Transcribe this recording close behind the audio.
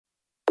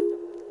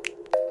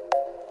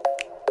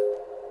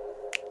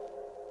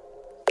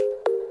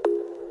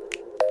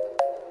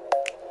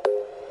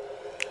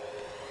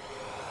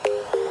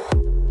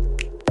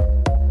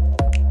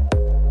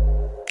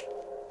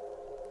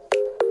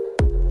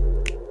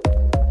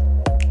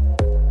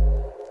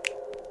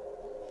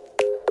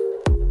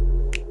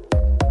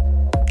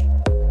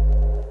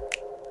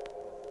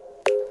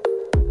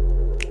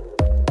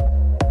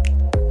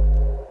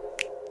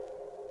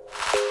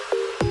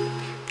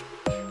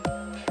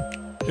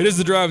It is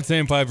The Drive with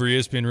Sam Piper,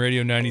 ESPN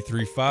Radio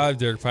 93.5.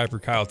 Derek Piper,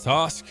 Kyle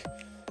Tosk.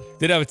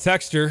 Did have a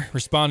texter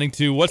responding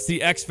to what's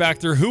the X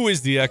factor? Who is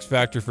the X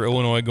factor for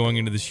Illinois going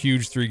into this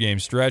huge 3-game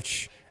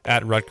stretch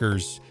at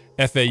Rutgers,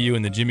 FAU,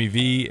 and the Jimmy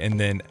V, and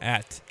then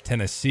at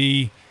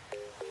Tennessee?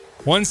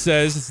 One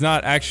says it's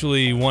not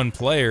actually one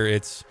player.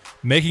 It's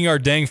making our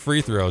dang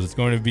free throws. It's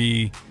going to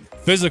be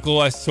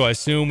physical, so I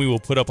assume we will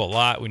put up a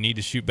lot. We need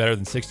to shoot better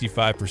than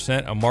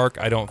 65%, a mark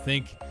I don't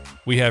think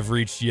we have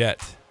reached yet.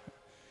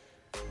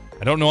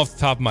 I don't know off the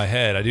top of my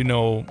head. I do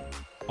know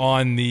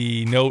on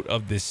the note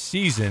of this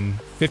season,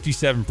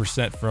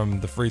 57% from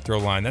the free throw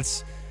line.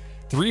 That's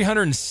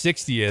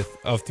 360th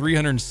of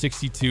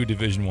 362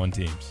 Division I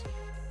teams.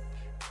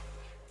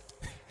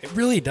 It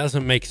really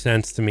doesn't make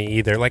sense to me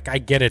either. Like, I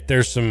get it.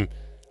 There's some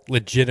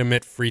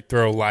legitimate free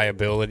throw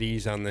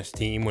liabilities on this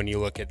team when you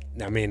look at,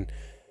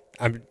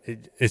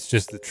 it's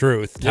just the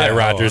truth. Ty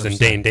Rogers and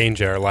Dane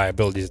Danger are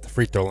liabilities at the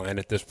free throw line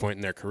at this point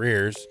in their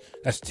careers.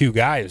 That's two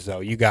guys, though.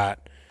 You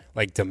got,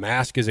 like,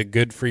 Damask is a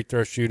good free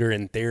throw shooter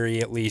in theory,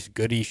 at least.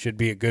 Goody should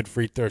be a good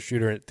free throw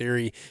shooter in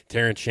theory.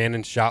 Terrence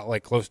Shannon shot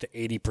like close to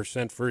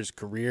 80% for his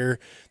career.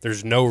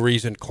 There's no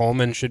reason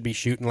Coleman should be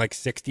shooting like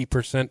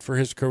 60% for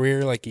his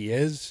career like he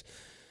is.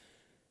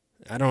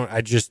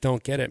 I just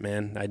don't get it,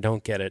 man. I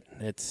don't get it.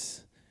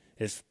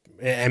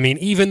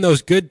 Even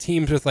those good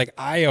teams with like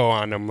Io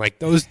on them, like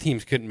those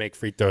teams couldn't make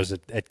free throws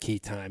at key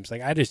times.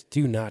 Like, I just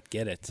do not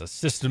get it. It's a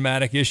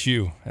systematic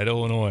issue at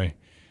Illinois.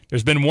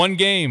 There's been one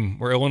game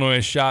where Illinois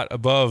has shot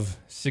above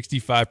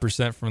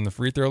 65% from the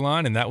free throw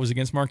line, and that was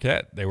against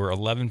Marquette. They were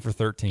 11 for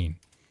 13.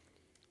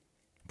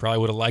 Probably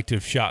would have liked to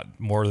have shot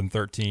more than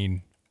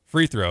 13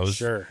 free throws.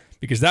 Sure.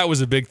 Because that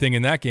was a big thing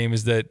in that game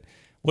is that,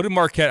 what did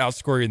Marquette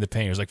outscore you in the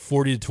paint? It was like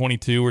 40 to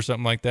 22 or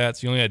something like that.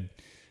 So you only had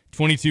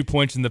 22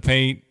 points in the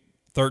paint,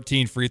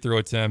 13 free throw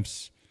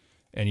attempts,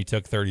 and you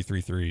took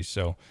 33 threes.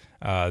 So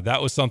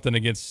that was something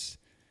against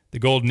the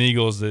Golden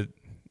Eagles that,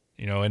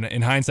 you know,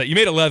 in hindsight, you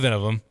made 11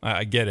 of them.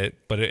 I get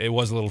it, but it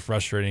was a little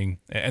frustrating.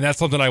 And that's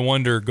something I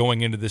wonder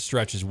going into this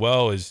stretch as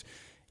well, is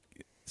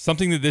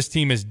something that this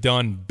team has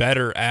done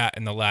better at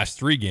in the last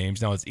 3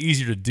 games. Now, it's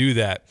easier to do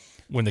that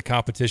when the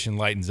competition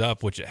lightens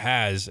up, which it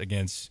has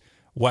against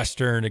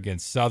Western,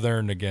 against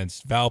Southern,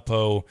 against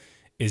Valpo,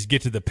 is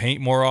get to the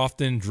paint more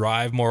often,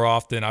 drive more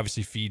often,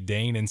 obviously feed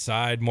Dane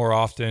inside more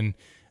often,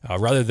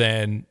 rather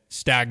than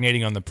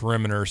stagnating on the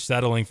perimeter,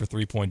 settling for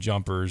three-point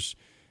jumpers.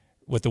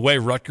 With the way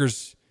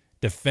Rutgers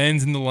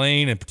defends in the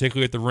lane, and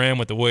particularly at the rim,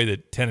 with the way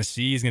that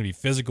Tennessee is going to be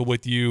physical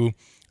with you.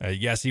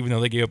 Yes, even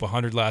though they gave up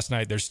 100 last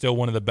night, they're still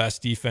one of the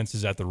best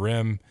defenses at the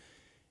rim.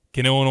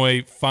 Can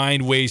Illinois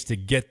find ways to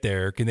get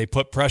there? Can they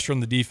put pressure on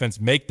the defense,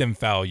 make them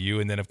foul you?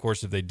 And then, of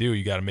course, if they do,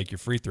 you got to make your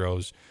free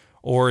throws.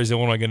 Or is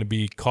Illinois going to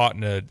be caught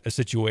in a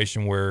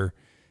situation where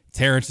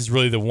Terrence is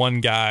really the one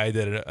guy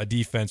that a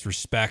defense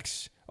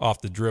respects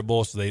off the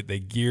dribble, so they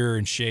gear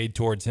and shade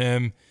towards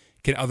him?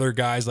 Can other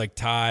guys like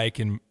Ty,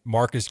 can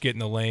Marcus get in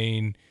the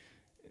lane?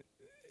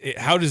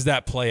 How does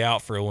that play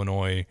out for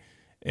Illinois?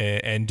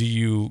 And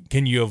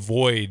can you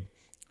avoid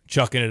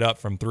chucking it up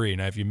from 3?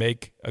 Now, if you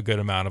make a good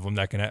amount of them,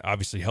 that can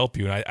obviously help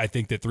you. And I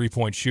think that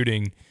three-point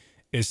shooting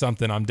is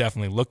something I'm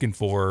definitely looking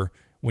for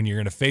when you're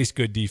going to face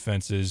good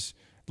defenses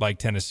like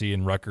Tennessee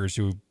and Rutgers,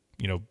 who,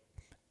 you know,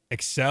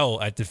 excel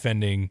at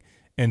defending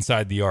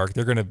inside the arc.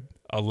 They're going to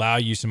allow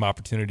you some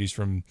opportunities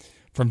from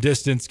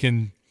distance.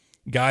 Can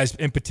guys,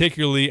 and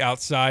particularly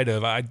outside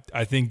of,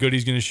 I think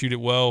Goody's going to shoot it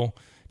well.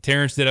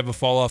 Terrence did have a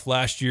fall-off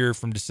last year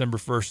from December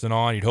 1st and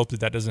on. You'd hope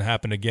that doesn't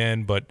happen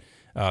again, but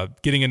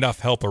getting enough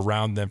help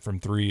around them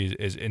from 3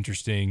 is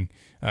interesting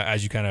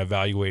as you kind of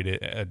evaluate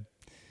it.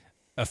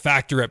 A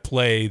factor at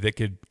play that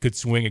could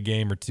swing a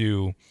game or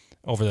two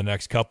over the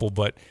next couple.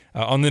 But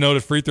on the note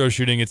of free throw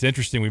shooting, it's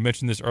interesting. We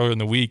mentioned this earlier in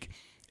the week.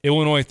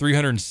 Illinois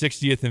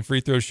 360th in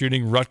free throw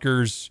shooting.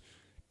 Rutgers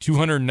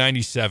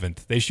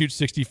 297th. They shoot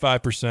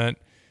 65%.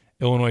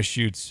 Illinois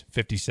shoots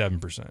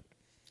 57%.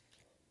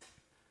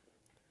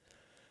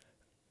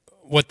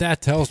 What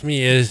that tells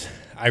me is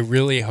I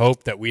really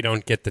hope that we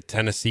don't get the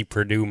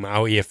Tennessee-Purdue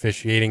Maui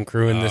officiating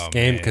crew in this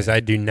game, because I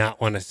do not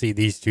want to see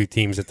these two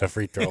teams at the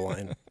free throw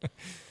line.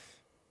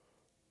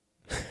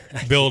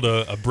 Build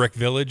a brick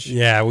village?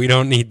 Yeah, we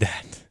don't need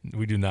that.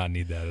 We do not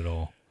need that at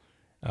all.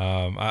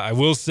 I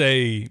will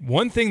say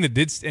one thing that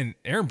did, and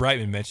Aaron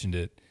Brightman mentioned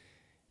it,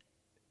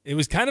 it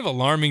was kind of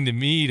alarming to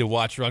me to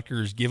watch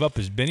Rutgers give up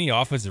as many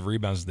offensive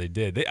rebounds as they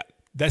did.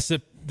 That's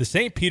the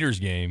St. Peter's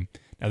game.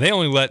 Now, they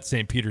only let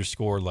St. Peter's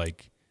score they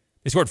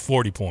scored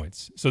 40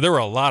 points. So there were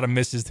a lot of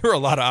misses. There were a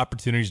lot of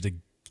opportunities to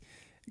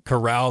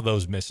corral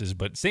those misses.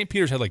 But St.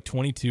 Peter's had like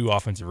 22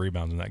 offensive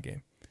rebounds in that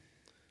game.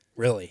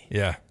 Really?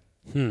 Yeah.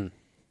 And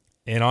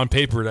on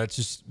paper, that's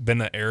just been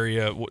the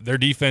area. Their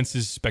defense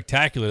is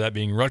spectacular, that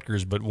being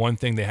Rutgers. But one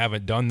thing they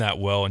haven't done that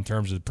well in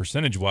terms of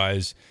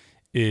percentage-wise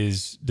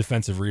is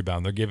defensive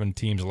rebound. They're giving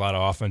teams a lot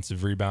of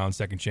offensive rebounds,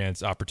 second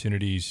chance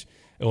opportunities.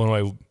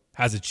 Illinois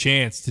has a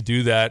chance to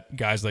do that.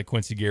 Guys like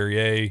Quincy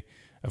Guerrier,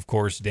 of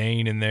course,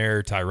 Dane in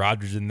there, Ty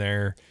Rogers in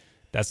there.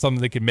 That's something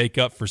that could make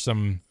up for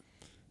some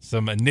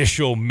some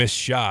initial missed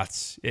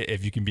shots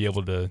if you can be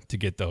able to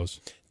get those.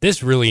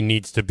 This really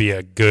needs to be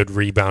a good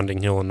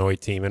rebounding Illinois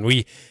team. And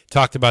we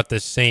talked about the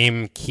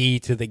same key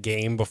to the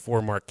game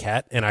before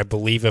Marquette. And I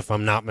believe, if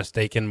I'm not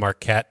mistaken,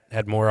 Marquette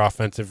had more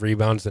offensive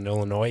rebounds than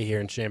Illinois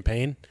here in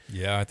Champaign.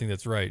 Yeah, I think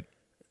that's right.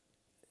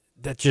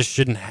 That just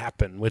shouldn't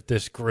happen with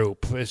this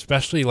group,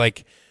 especially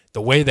like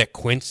the way that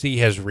Quincy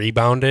has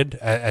rebounded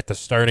at the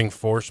starting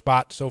 4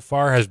 spot so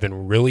far has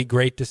been really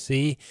great to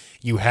see.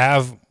 You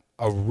have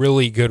a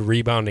really good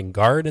rebounding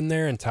guard in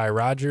there, and Ty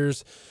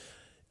Rogers.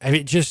 I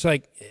mean, just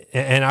like,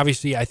 and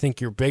obviously I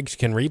think your bigs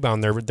can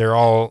rebound. They're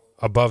all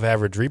above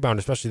average rebound,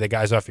 especially the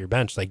guys off your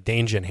bench like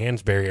Dange and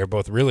Hansberry are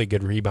both really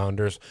good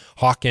rebounders.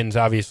 Hawkins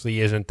obviously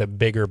isn't the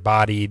bigger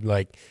bodied,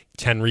 like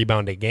 10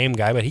 rebound a game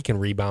guy, but he can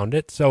rebound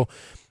it. So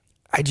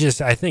I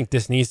think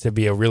this needs to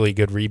be a really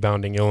good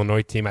rebounding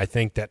Illinois team. I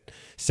think that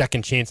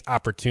second chance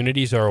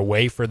opportunities are a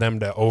way for them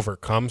to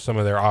overcome some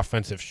of their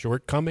offensive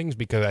shortcomings,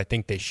 because I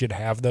think they should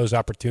have those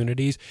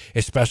opportunities,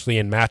 especially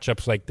in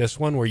matchups like this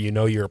one where you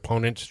know your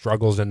opponent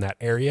struggles in that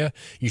area.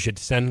 You should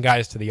send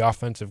guys to the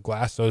offensive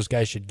glass. Those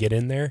guys should get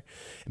in there,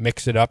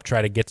 mix it up,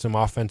 try to get some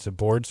offensive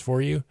boards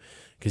for you,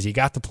 because you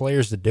got the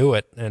players to do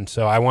it. And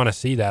so I want to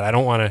see that. I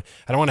don't want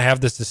to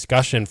have this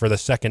discussion for the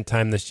second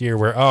time this year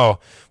where, oh,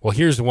 well,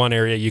 here's one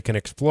area you can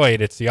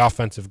exploit. It's the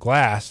offensive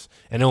glass,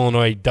 and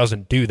Illinois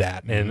doesn't do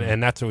that.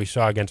 And that's what we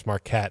saw against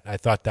Marquette. I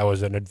thought that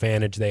was an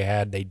advantage they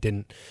had. They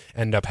didn't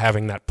end up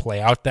having that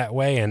play out that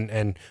way,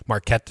 and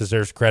Marquette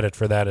deserves credit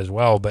for that as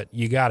well. But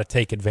you got to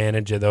take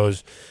advantage of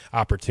those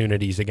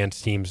opportunities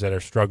against teams that are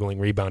struggling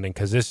rebounding,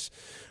 because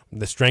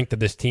the strength of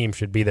this team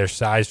should be their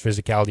size,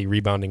 physicality,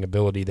 rebounding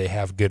ability. They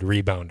have good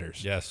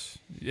rebounders. Yes,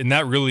 and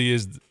that really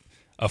is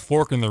a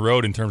fork in the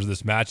road in terms of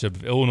this matchup.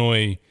 If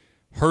Illinois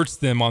hurts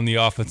them on the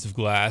offensive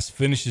glass,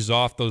 finishes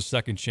off those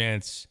second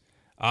chance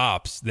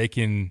ops, they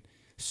can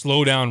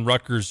slow down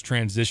Rutgers'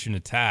 transition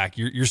attack.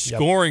 You're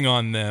scoring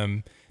on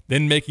them,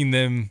 then making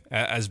them,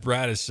 as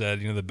Brad has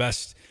said, the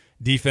best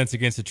defense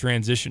against a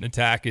transition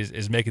attack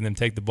is making them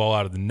take the ball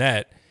out of the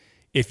net.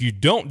 If you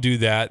don't do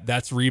that,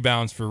 that's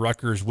rebounds for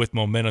Rutgers with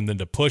momentum. Then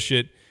to push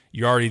it,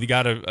 you already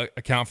got to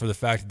account for the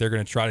fact that they're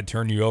going to try to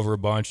turn you over a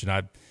bunch.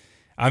 And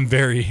I'm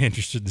very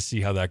interested to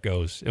see how that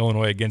goes.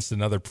 Illinois against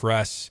another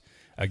press,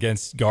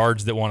 against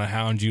guards that want to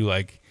hound you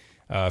like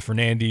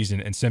Fernandez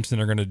and Simpson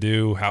are going to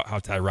do, how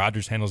Ty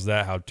Rogers handles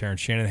that, how Terrence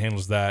Shannon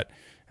handles that.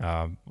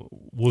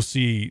 We'll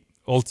see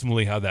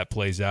ultimately how that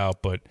plays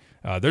out. But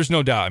there's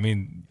no doubt. I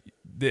mean,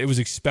 it was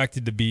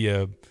expected to be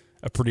a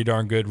pretty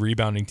darn good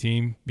rebounding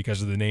team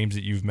because of the names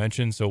that you've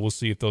mentioned. So we'll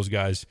see if those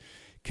guys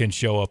can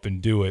show up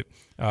and do it.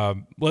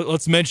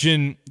 Let's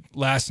mention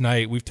last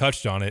night. We've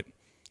touched on it.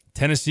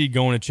 Tennessee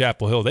going to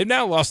Chapel Hill. They've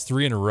now lost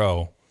 3 in a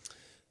row.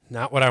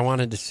 Not what I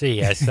wanted to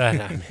see. I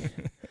said,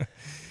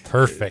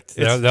 perfect.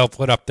 They'll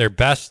put up their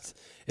best.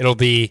 It'll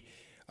be,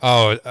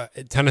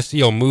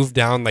 Tennessee will move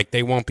down, like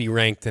they won't be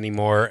ranked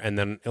anymore, and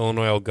then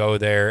Illinois will go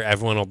there.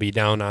 Everyone will be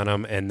down on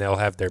them, and they'll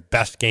have their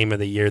best game of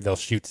the year. They'll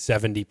shoot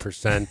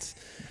 70%.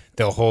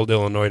 They'll hold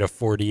Illinois to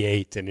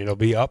 48, and it'll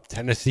be up.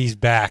 Tennessee's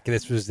back.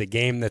 This was the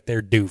game that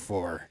they're due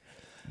for.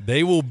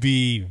 They will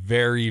be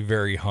very,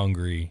 very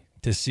hungry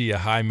to see a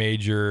high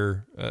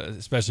major,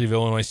 especially if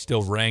Illinois is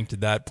still ranked at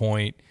that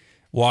point,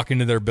 walk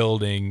into their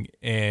building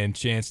and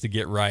chance to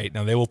get right.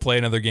 Now, they will play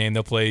another game.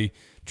 They'll play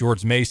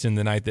George Mason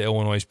the night that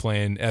Illinois is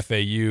playing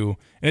FAU.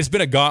 And it's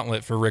been a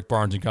gauntlet for Rick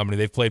Barnes and company.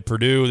 They've played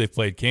Purdue. They've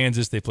played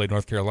Kansas. They played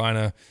North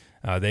Carolina.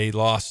 They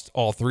lost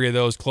all 3 of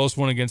those. Close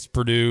one against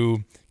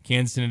Purdue.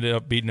 Kansas ended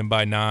up beating them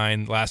by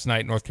 9. Last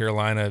night, North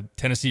Carolina.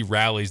 Tennessee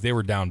rallies. They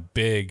were down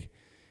big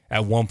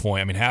at one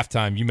point. I mean,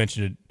 halftime, you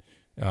mentioned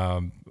it.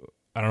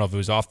 I don't know if it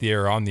was off the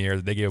air or on the air.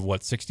 They gave,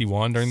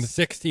 61 during the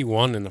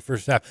 61 in the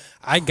first half.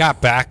 I got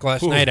back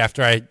last night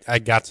after I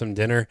got some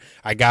dinner.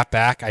 I got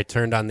back. I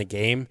turned on the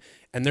game,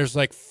 and there's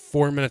like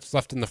 4 minutes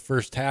left in the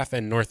first half,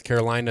 and North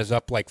Carolina's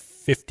up like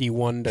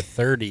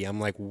 51-30. I'm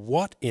like,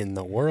 what in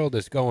the world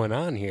is going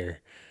on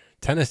here?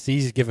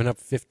 Tennessee's giving up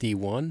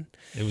 51.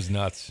 It was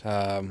nuts.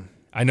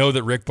 I know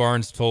that Rick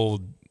Barnes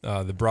told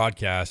the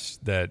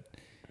broadcast that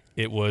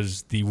it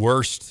was the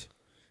worst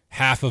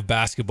half of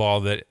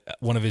basketball that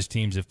one of his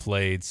teams have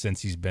played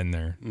since he's been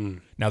there.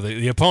 Now,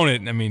 the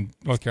opponent, I mean,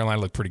 North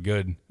Carolina looked pretty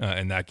good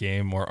in that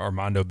game. Or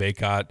Armando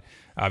Bacot,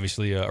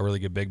 obviously a really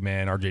good big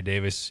man. R.J.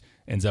 Davis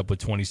ends up with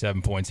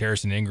 27 points.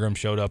 Harrison Ingram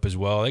showed up as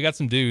well. They got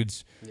some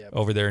dudes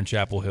over there in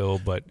Chapel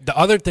Hill. But the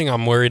other thing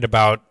I'm worried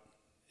about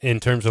in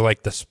terms of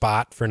like the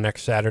spot for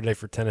next Saturday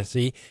for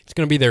Tennessee, it's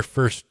going to be their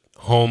first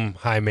home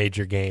high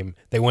major game.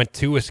 They went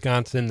to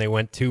Wisconsin, they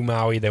went to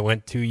Maui, they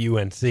went to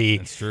UNC.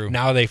 That's true.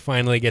 Now they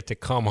finally get to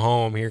come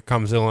home. Here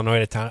comes Illinois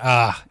to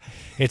town.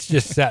 It's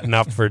just setting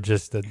up for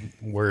just the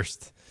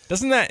worst.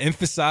 Doesn't that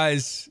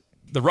emphasize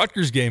the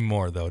Rutgers game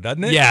more, though,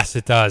 doesn't it? Yes,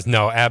 it does.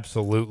 No,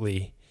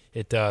 absolutely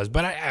it does.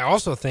 But I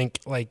also think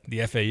like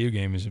the FAU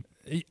game is.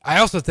 I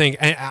also think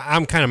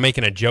I'm kind of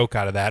making a joke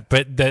out of that,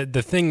 but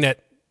the thing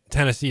that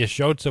Tennessee has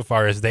showed so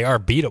far is they are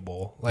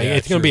beatable. Like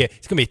it's gonna be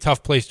a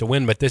tough place to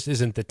win, but this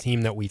isn't the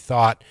team that we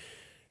thought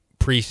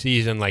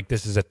preseason like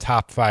this is a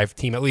top 5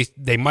 team. At least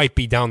they might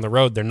be down the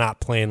road. They're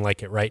not playing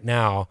like it right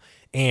now.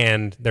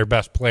 And their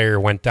best player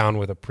went down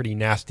with a pretty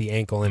nasty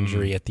ankle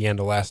injury at the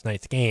end of last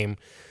night's game.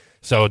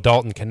 So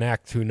Dalton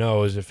Knecht, who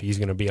knows if he's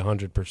going to be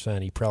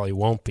 100%? He probably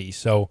won't be.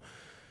 So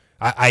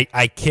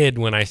I kid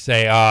when I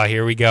say,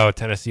 here we go,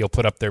 Tennessee will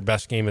put up their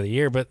best game of the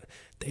year. But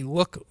they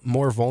look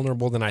more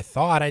vulnerable than I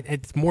thought.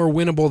 It's more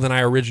winnable than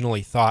I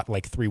originally thought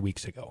like 3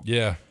 weeks ago.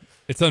 Yeah.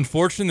 It's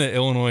unfortunate that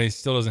Illinois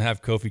still doesn't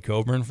have Kofi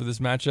Coburn for this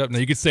matchup. Now,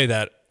 you could say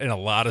that in a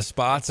lot of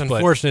spots. It's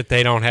unfortunate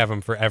they don't have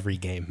him for every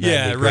game.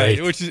 Yeah, right.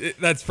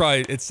 That's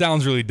probably, it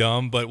sounds really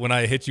dumb, but when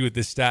I hit you with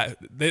this stat,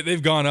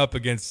 they've gone up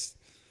against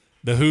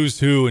the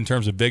who's who in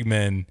terms of big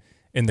men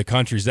in the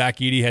country. Zach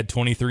Edey had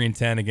 23 and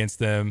 10 against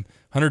them.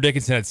 Hunter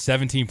Dickinson had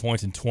 17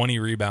 points and 20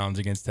 rebounds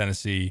against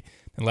Tennessee.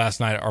 And last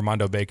night,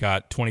 Armando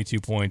Bacot,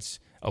 22 points,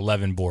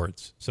 11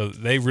 boards. So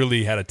they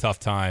really had a tough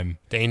time.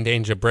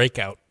 Danger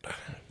breakout.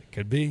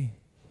 Could be.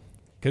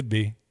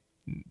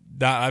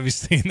 Not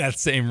obviously in that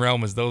same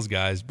realm as those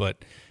guys,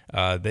 but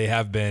they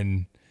have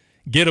been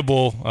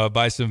gettable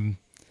by some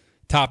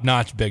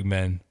top-notch big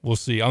men. We'll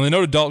see. On the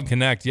note of Dalton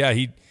Knecht, yeah,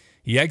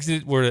 he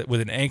exited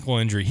with an ankle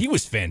injury. He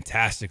was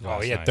fantastic last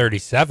night. He had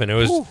 37.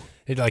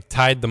 It like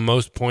tied the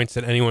most points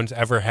that anyone's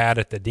ever had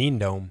at the Dean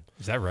Dome.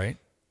 Is that right?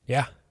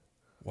 Yeah.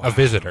 Wow. A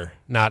visitor,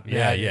 not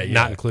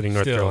not including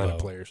North Carolina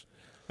players.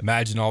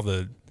 Imagine all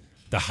the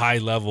high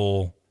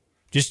level.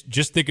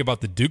 Just think about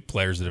the Duke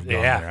players that have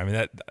gone there. I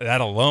mean that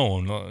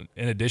alone,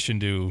 in addition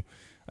to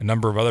a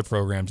number of other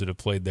programs that have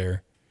played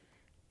there.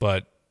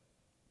 But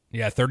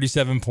yeah,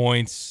 37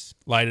 points,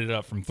 lighted it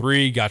up from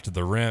 3, got to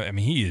the rim. I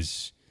mean,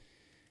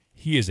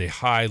 he is a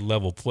high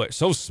level player.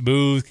 So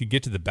smooth, could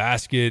get to the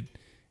basket,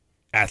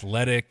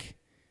 athletic,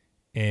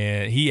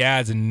 and he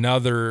adds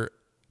another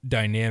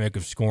dynamic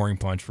of scoring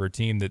punch for a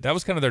team that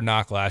was kind of their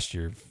knock last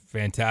year.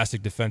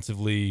 Fantastic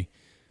defensively,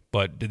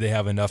 but did they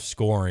have enough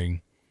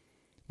scoring?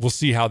 We'll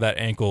see how that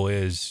ankle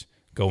is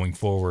going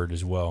forward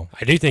as well.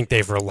 I do think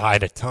they've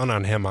relied a ton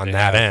on him on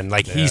that end.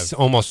 Like he's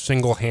almost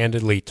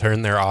single-handedly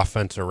turned their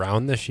offense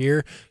around this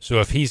year. So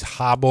if he's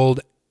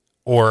hobbled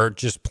or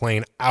just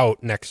playing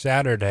out next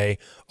Saturday,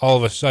 all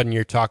of a sudden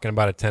you're talking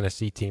about a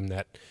Tennessee team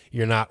that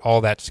you're not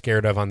all that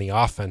scared of on the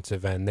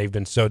offensive end. They've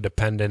been so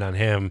dependent on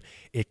him.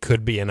 It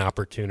could be an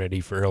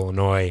opportunity for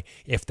Illinois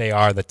if they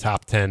are the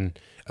top 10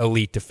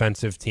 elite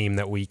defensive team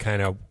that we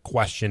kind of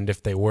questioned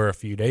if they were a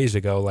few days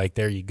ago. Like,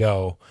 there you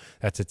go.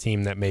 That's a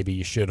team that maybe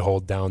you should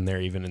hold down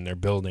there even in their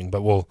building.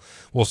 But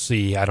we'll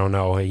see. I don't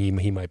know.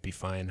 He might be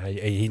fine.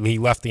 He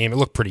left the game. It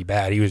looked pretty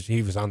bad.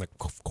 He was on the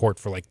court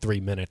for like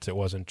 3 minutes. It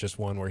wasn't just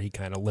one where he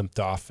kind of limped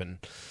off, and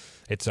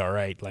it's all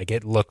right. Like,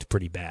 it looked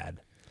pretty bad.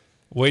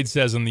 Wade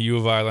says on the U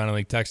of I Atlantic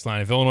League text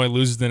line, if Illinois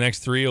loses the next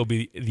 3, it'll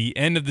be the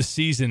end of the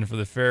season for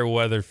the fair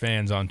weather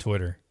fans on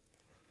Twitter.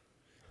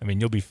 I mean,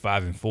 you'll be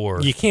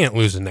 5-4. You can't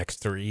lose the next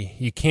 3.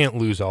 You can't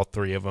lose all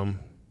 3 of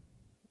them.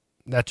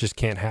 That just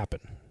can't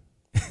happen.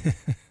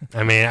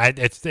 I mean,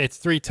 it's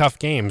 3 tough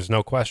games,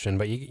 no question,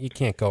 but you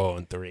can't go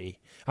 0-3.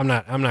 I'm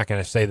not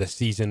going to say the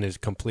season is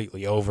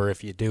completely over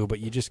if you do, but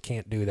you just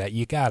can't do that.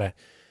 You gotta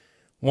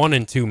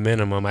 1-2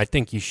 minimum. I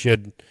think you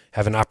should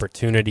have an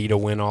opportunity to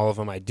win all of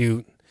them. I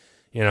do.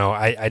 You know,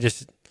 I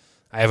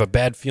have a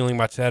bad feeling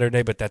about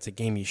Saturday, but that's a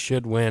game you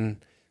should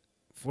win.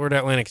 Florida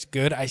Atlantic's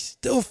good. I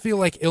still feel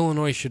like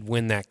Illinois should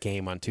win that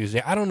game on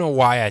Tuesday. I don't know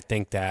why I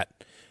think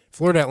that.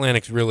 Florida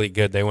Atlantic's really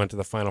good. They went to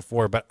the Final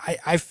Four, but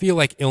I feel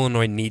like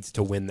Illinois needs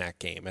to win that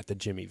game at the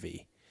Jimmy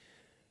V.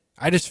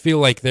 I just feel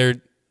like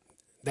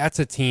that's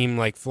a team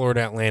like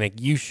Florida Atlantic.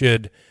 You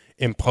should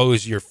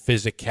impose your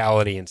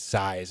physicality and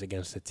size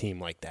against a team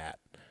like that.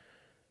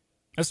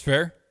 That's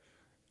fair.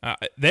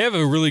 They have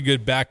a really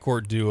good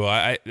backcourt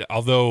duo.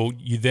 Although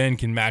you then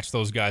can match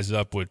those guys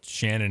up with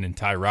Shannon and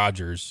Ty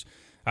Rodgers.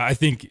 I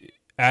think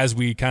as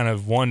we kind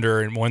of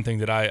wonder, and one thing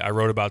that I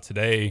wrote about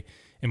today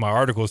in my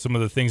article, some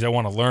of the things I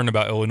want to learn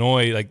about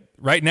Illinois, like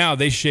right now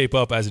they shape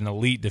up as an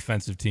elite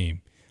defensive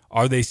team.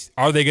 Are they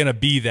going to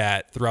be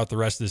that throughout the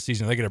rest of the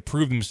season? Are they going to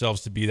prove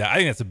themselves to be that? I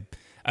think that's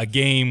a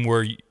game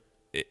where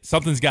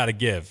something's got to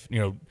give. You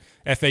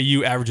know,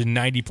 FAU averaging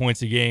 90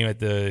 points a game at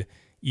the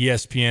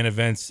ESPN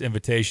Events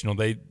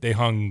Invitational. They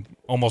hung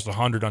almost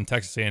 100 on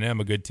Texas A&M,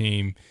 a good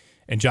team.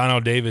 And John L.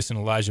 Davis and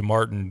Elijah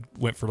Martin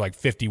went for like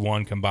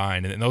 51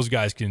 combined. And those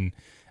guys can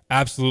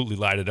absolutely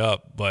light it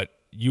up. But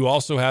you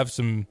also have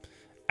some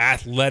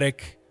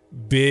athletic,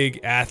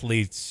 big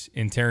athletes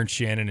in Terrence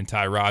Shannon and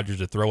Ty Rodgers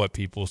to throw at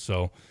people.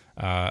 So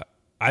I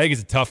think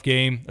it's a tough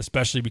game,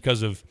 especially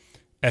because of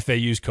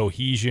FAU's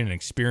cohesion and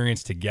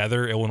experience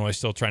together. Illinois is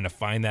still trying to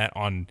find that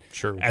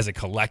as a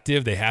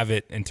collective. They have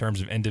it in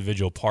terms of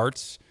individual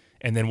parts.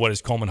 And then what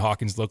does Coleman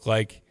Hawkins look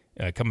like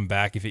coming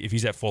back? If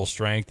he's at full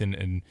strength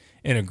and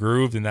in a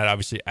groove, then that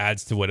obviously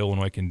adds to what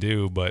Illinois can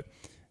do. But,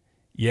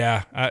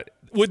 yeah,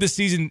 would the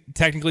season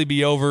technically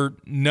be over?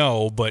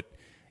 No, but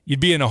you'd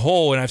be in a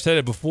hole. And I've said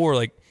it before,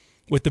 like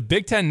with the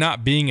Big Ten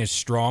not being as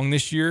strong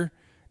this year,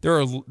 there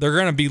are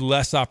going to be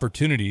less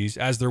opportunities,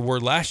 as there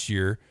were last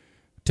year,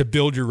 to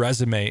build your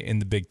resume in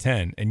the Big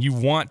Ten. And you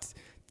want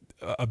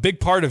a big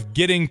part of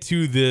getting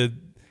to the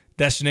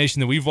destination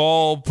that we've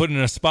all put in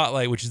a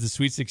spotlight, which is the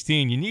Sweet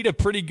 16. You need a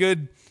pretty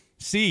good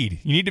seed.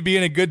 You need to be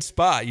in a good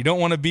spot. You don't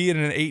want to be in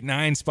an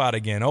 8-9 spot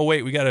again. Oh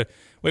wait, we got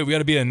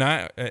to be an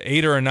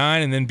 8 or a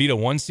 9 and then beat a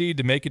 1 seed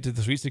to make it to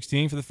the Sweet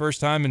 16 for the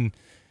first time in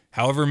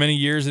however many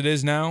years it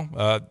is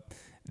now.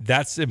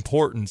 That's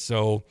important.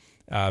 So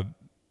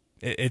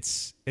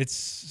it's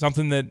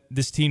something that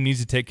this team needs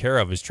to take care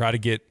of, is try to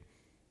get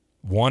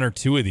 1 or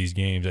 2 of these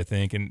games, I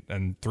think,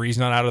 and 3's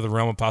not out of the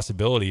realm of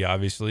possibility,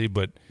 obviously.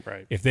 But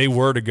right. If they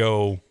were to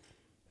go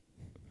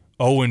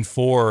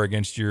 0-4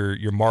 against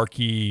your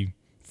marquee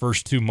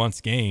first 2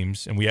 months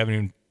games, and we haven't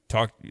even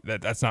talked,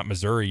 that's not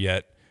Missouri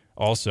yet.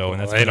 Also, well,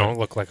 and that's they don't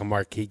look like a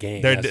marquee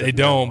game. They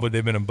don't, but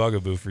they've been a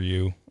bugaboo for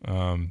you.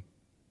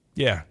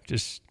 Yeah,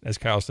 just as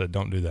Kyle said,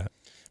 don't do that.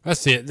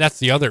 That's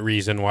the other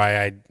reason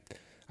why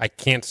I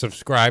can't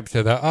subscribe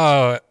to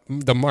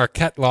the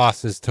Marquette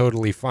loss is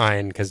totally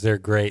fine because they're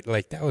great.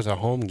 Like, that was a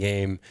home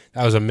game.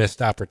 That was a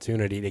missed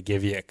opportunity to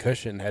give you a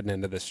cushion heading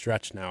into the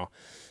stretch now.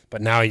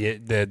 But now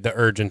the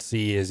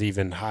urgency is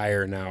even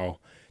higher now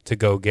to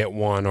go get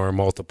one or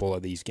multiple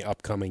of these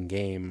upcoming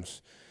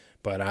games.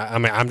 But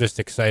I'm just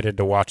excited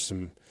to watch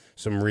some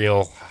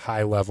real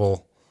high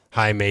level,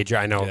 high major.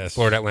 I know yes.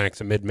 Florida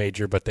Atlantic's a mid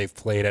major, but they've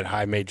played at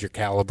high major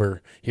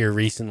caliber here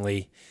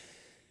recently.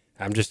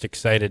 I'm just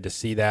excited to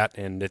see that,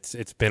 and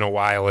it's been a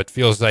while. It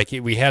feels like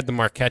we had the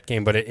Marquette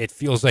game, but it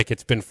feels like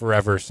it's been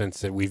forever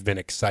since we've been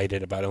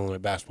excited about Illinois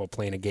basketball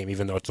playing a game,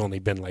 even though it's only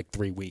been like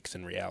 3 weeks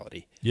in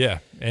reality. Yeah,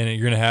 and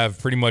you're going to have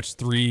pretty much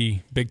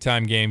 3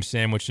 big-time games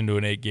sandwiched into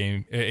an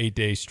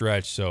 8-day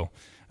stretch, so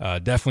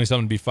definitely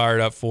something to be fired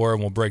up for,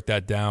 and we'll break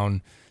that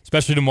down,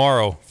 especially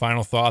tomorrow.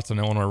 Final thoughts on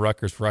Illinois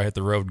Rutgers before I hit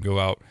the road and go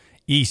out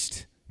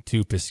east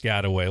to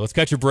Piscataway. Let's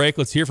catch a break.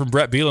 Let's hear from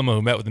Bret Bielema,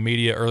 who met with the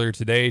media earlier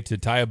today to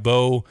tie a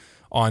bow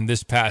on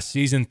this past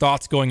season,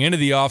 thoughts going into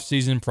the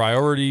offseason,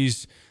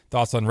 priorities,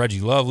 thoughts on Reggie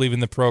Love leaving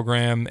the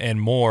program,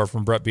 and more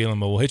from Bret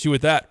Bielema. We'll hit you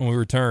with that when we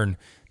return.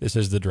 This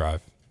is The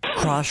Drive.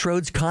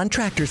 Crossroads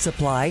Contractor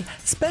Supply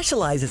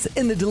specializes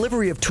in the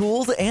delivery of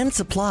tools and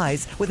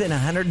supplies within a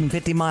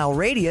 150-mile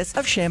radius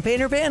of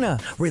Champaign-Urbana.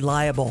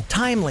 Reliable,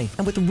 timely,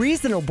 and with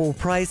reasonable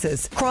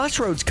prices,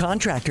 Crossroads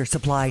Contractor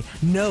Supply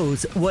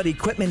knows what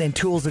equipment and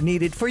tools are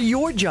needed for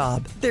your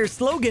job. Their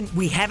slogan,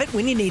 we have it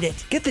when you need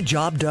it. Get the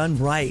job done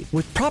right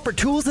with proper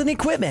tools and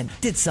equipment.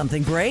 Did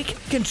something break?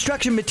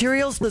 Construction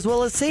materials as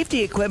well as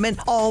safety equipment,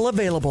 all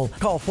available.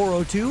 Call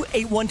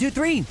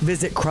 402-8123.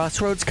 Visit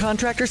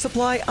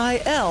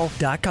CrossroadsContractorSupplyIL.com.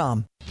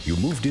 You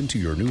moved into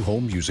your new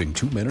home using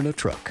 2 men in a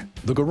truck.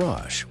 The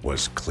garage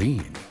was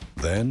clean.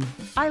 Then,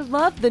 I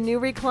love the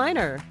new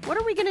recliner. What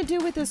are we going to do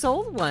with this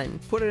old one?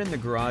 Put it in the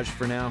garage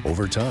for now.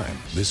 Over time,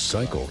 this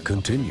cycle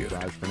continued.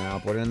 Garage for now.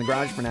 Put it in the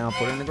garage for now.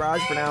 Put it in the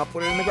garage for now.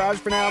 Put it in the garage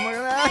for now.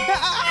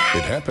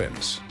 It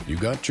happens. You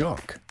got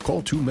junk.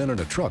 Call 2 Men in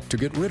a Truck to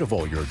get rid of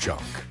all your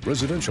junk.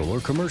 Residential or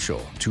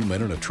commercial, 2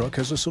 Men in a Truck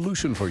has a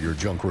solution for your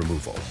junk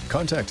removal.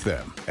 Contact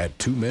them at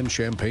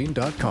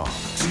 2menchampaign.com.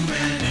 2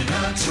 Men in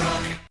a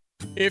Truck.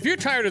 If you're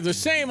tired of the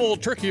same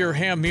old turkey or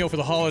ham meal for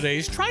the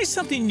holidays, try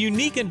something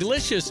unique and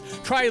delicious.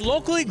 Try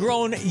locally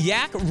grown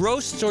yak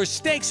roasts or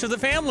steaks for the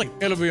family.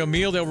 It'll be a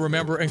meal they'll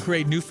remember and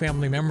create new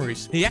family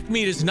memories. The yak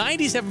meat is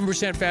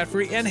 97%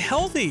 fat-free and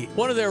healthy.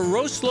 One of their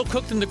roasts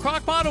slow-cooked in the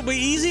crock pot will be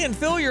easy and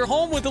fill your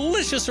home with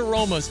delicious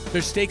aromas.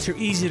 Their steaks are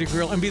easy to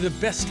grill and be the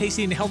best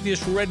tasting and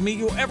healthiest red meat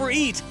you'll ever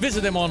eat.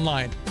 Visit them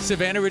online,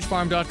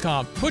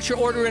 SavannahRidgeFarm.com. Put your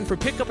order in for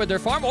pickup at their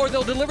farm or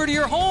they'll deliver to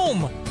your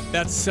home.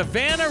 That's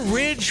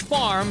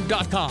SavannahRidgeFarm.com.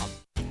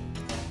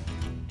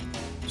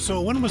 So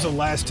when was the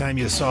last time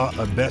you saw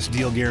a best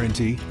deal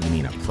guarantee? You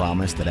mean a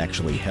promise that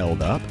actually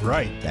held up?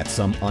 Right. That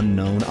some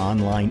unknown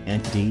online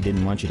entity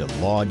didn't want you to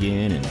log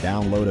in and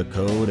download a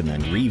code and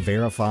then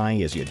re-verify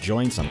as you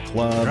join some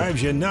club?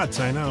 Drives you nuts,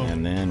 I know.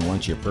 And then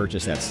once you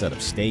purchase that set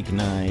of steak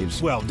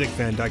knives... Well, Dick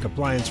Van Dyke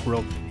Appliance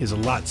World is a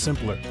lot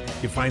simpler.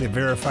 You find a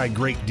verified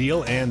great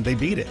deal and they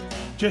beat it.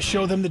 Just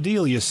show them the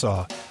deal you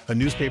saw. A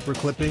newspaper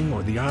clipping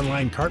or the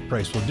online cart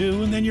price will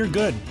do, and then you're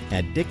good.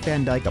 At Dick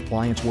Van Dyke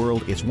Appliance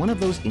World, it's one of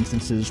those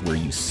instances where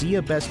you see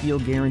a best deal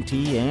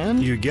guarantee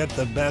and... you get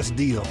the best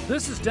deal.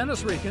 This is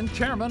Dennis Rieken,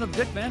 chairman of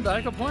Dick Van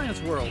Dyke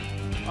Appliance World.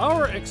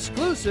 Our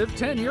exclusive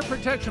 10-year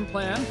protection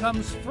plan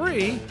comes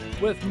free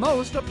with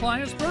most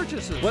appliance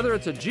purchases. Whether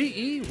it's a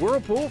GE,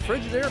 Whirlpool,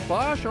 Frigidaire,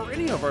 Bosch, or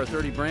any of our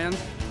 30 brands,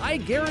 I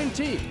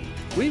guarantee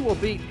we will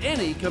beat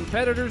any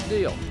competitor's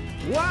deal.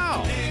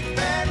 Wow! Dick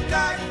Van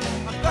Dyke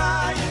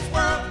Appliance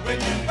World. When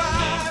you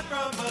buy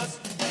from us,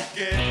 you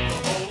get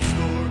the whole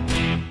store.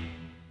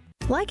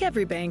 Like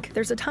every bank,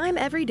 there's a time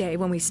every day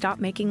when we stop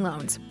making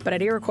loans. But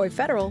at Iroquois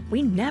Federal,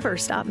 we never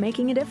stop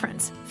making a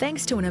difference.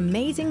 Thanks to an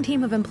amazing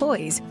team of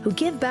employees who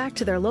give back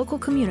to their local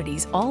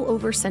communities all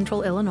over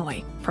Central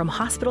Illinois. From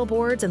hospital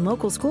boards and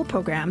local school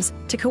programs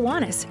to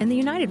Kiwanis and the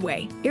United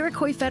Way,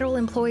 Iroquois Federal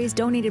employees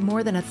donated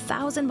more than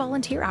 1,000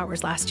 volunteer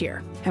hours last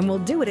year. And we'll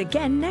do it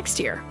again next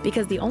year,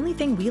 because the only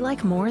thing we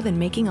like more than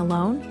making a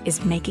loan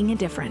is making a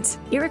difference.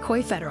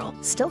 Iroquois Federal,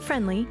 still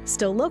friendly,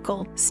 still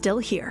local, still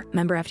here.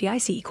 Member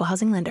FDIC, Equal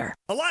Housing Lender.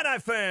 Illini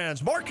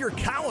fans, mark your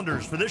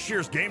calendars for this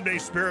year's Game Day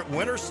Spirit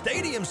Winter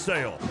Stadium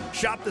Sale.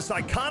 Shop this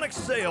iconic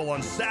sale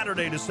on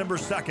Saturday, December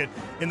 2nd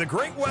in the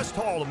Great West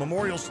Hall of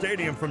Memorial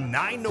Stadium from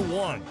 9 to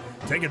 1.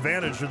 Take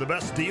advantage of the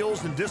best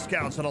deals and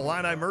discounts on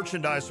Illini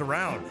merchandise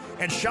around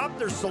and shop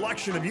their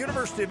selection of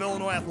University of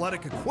Illinois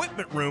Athletic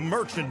Equipment Room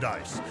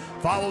merchandise.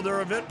 Follow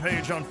their event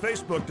page on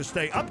Facebook to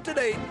stay up to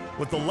date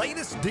with the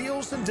latest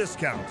deals and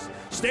discounts.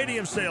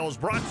 Stadium Sale is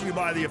brought to you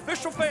by the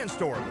official fan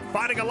store of the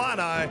Fighting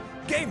Illini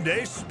Game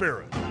Day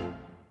Spirit.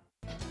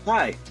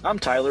 Hi, I'm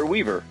Tyler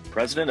Weaver,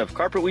 president of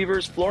Carpet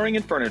Weaver's Flooring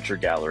and Furniture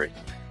Gallery.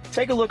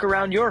 Take a look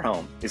around your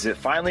home. Is it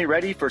finally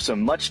ready for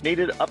some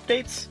much-needed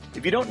updates?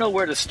 If you don't know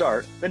where to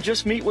start, then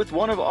just meet with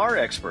one of our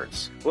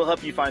experts. We'll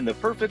help you find the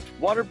perfect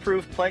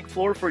waterproof plank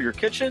floor for your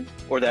kitchen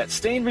or that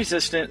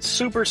stain-resistant,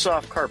 super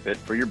soft carpet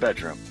for your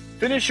bedroom.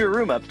 Finish your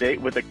room update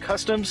with a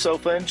custom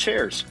sofa and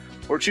chairs,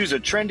 or choose a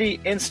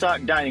trendy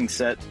in-stock dining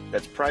set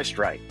that's priced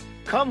right.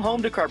 Come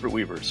home to Carpet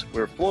Weavers,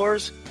 where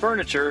floors,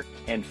 furniture,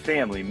 and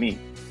family meet.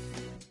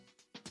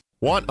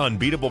 Want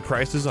unbeatable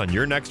prices on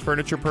your next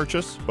furniture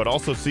purchase, but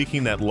also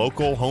seeking that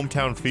local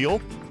hometown feel?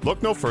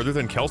 Look no further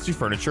than Kelsey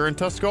Furniture in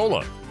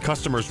Tuscola.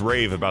 Customers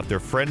rave about their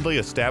friendly,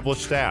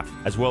 established staff,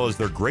 as well as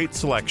their great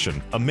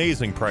selection,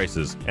 amazing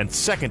prices, and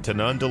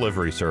second-to-none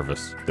delivery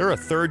service. They're a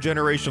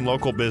third-generation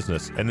local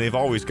business, and they've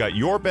always got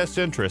your best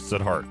interests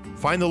at heart.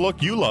 Find the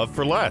look you love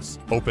for less.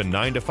 Open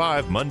 9 to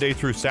 5 Monday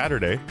through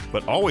Saturday,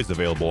 but always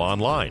available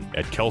online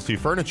at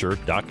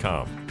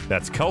kelseyfurniture.com.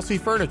 That's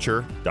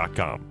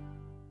kelseyfurniture.com.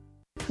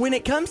 When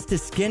it comes to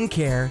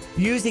skincare,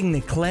 using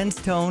the Cleanse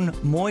Tone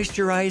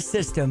Moisturized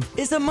System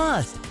is a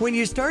must. When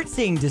you start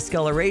seeing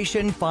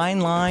discoloration,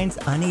 fine lines,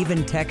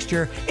 uneven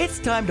texture, it's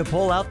time to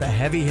pull out the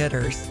heavy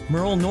hitters.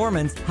 Merle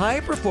Norman's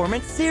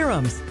high-performance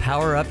serums.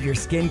 Power up your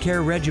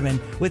skincare regimen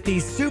with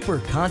these super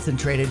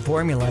concentrated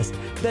formulas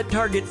that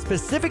target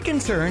specific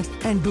concerns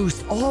and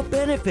boost all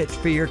benefits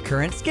for your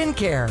current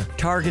skincare.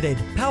 Targeted,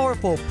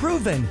 powerful,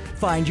 proven.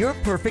 Find your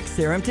perfect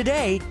serum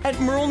today at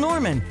Merle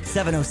Norman,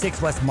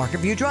 706 West Market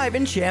View Drive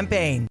in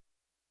Champaign.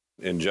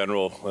 In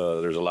general,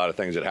 there's a lot of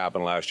things that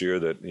happened last year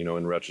that,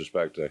 in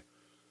retrospect,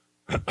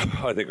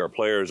 I think our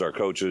players, our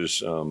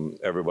coaches,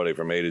 everybody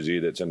from A to Z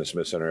that's in the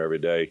Smith Center every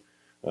day,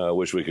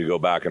 wish we could go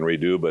back and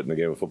redo. But in the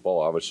game of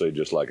football, obviously,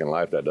 just like in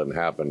life, that doesn't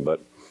happen.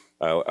 But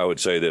I would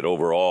say that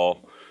overall,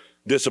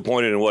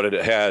 disappointed in what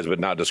it has, but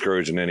not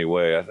discouraged in any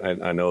way.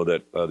 I know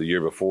that the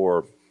year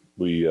before,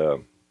 we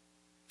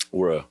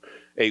were a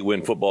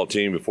 8-win football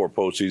team before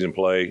postseason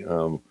play.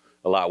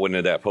 A lot went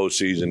into that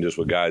postseason just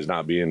with guys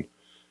not being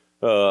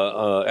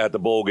at the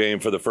bowl game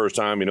for the first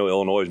time.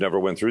 Illinois never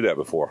went through that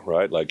before,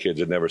 right? Like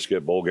kids had never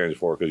skipped bowl games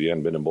before because you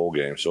hadn't been in bowl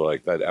games. So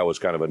like that was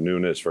kind of a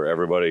newness for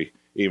everybody,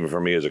 even for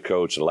me as a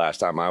coach. The last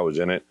time I was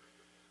in it,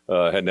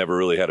 had never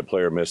really had a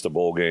player miss the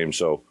bowl game.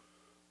 So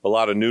a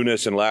lot of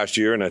newness in last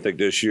year, and I think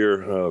this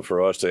year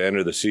for us to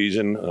enter the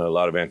season, a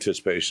lot of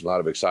anticipation, a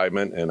lot of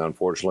excitement, and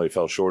unfortunately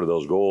fell short of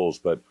those goals.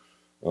 But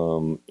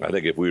I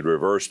think if we'd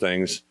reverse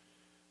things,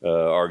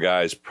 our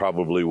guys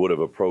probably would have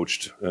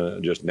approached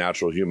just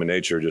natural human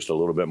nature, just a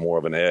little bit more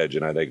of an edge.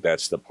 And I think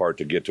that's the part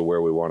to get to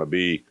where we want to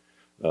be,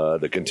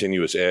 the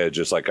continuous edge,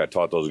 just like I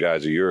taught those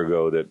guys a year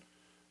ago that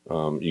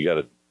you got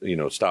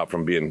to, stop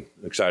from being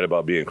excited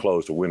about being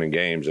close to winning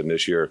games. And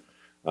this year,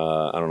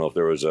 I don't know if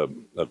there was a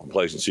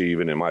complacency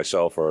even in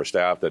myself or our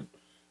staff that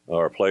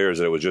our players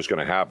that it was just going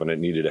to happen. It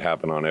needed to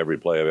happen on every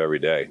play of every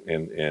day.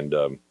 And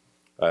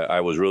I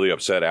was really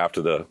upset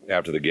after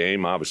the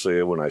game,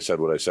 obviously, when I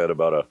said what I said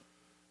about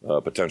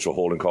a potential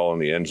holding call in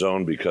the end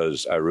zone,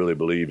 because I really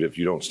believe if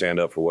you don't stand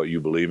up for what you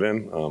believe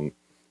in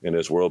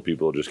this world,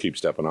 people will just keep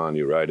stepping on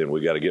you, right? And we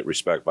got to get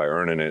respect by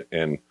earning it.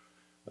 And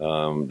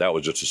that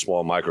was just a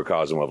small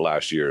microcosm of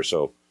last year.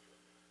 So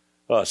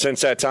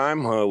since that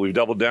time, we've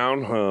doubled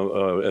down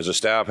as a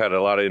staff, had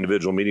a lot of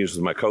individual meetings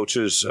with my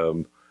coaches.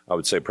 I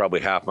would say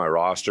probably half my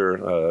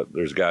roster.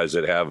 There's guys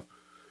that have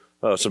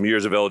some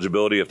years of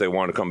eligibility if they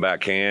want to come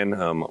back can.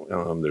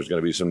 There's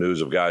going to be some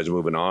news of guys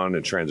moving on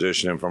and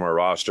transitioning from our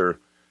roster.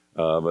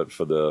 But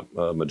for the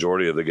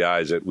majority of the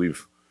guys that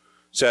we've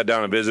sat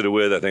down and visited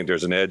with, I think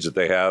there's an edge that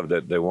they have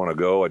that they want to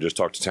go. I just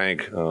talked to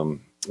Tank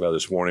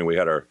this morning. We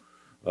had our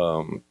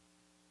kind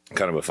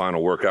of a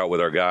final workout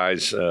with our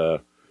guys.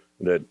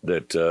 That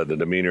the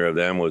demeanor of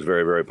them was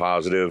very, very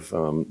positive.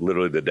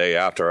 Literally the day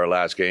after our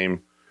last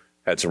game,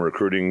 had some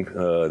recruiting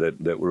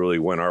that really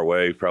went our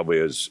way, probably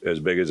as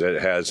big as it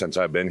has since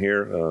I've been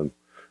here.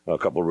 A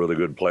couple of really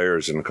good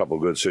players and a couple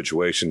of good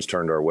situations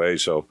turned our way.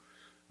 So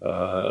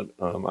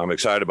I'm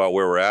excited about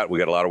where we're at. We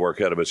got a lot of work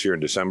ahead of us here in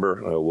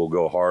December. We'll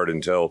go hard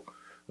until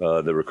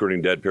the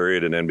recruiting dead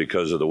period, and then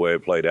because of the way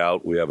it played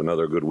out, we have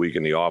another good week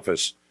in the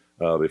office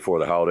before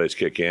the holidays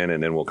kick in,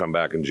 and then we'll come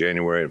back in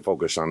January and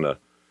focus on the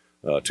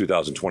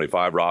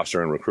 2025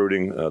 roster and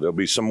recruiting. There'll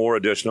be some more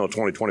additional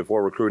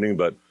 2024 recruiting,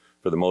 but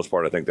for the most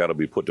part, I think that'll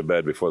be put to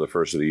bed before the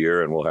first of the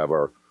year, and we'll have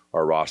our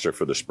roster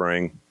for the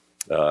spring,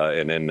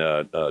 and then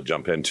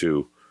jump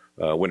into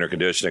winter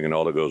conditioning and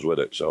all that goes with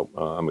it. So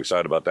I'm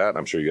excited about that.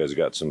 I'm sure you guys have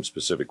got some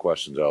specific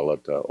questions. I'll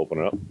let open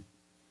it up.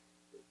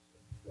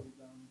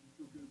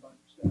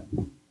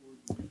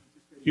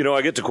 You know,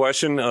 I get the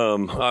question.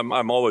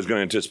 I'm always going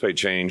to anticipate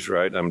change,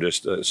 right? I'm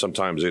just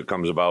sometimes it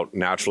comes about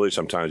naturally.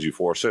 Sometimes you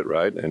force it,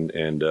 right?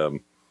 And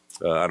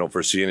I don't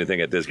foresee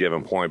anything at this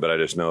given point, but I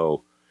just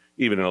know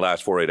even in the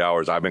last 48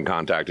 hours, I've been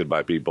contacted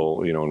by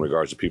people, you know, in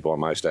regards to people on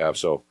my staff.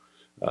 So,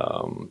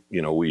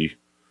 you know,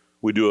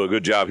 we do a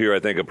good job here, I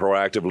think, of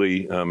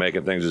proactively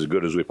making things as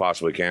good as we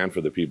possibly can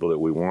for the people that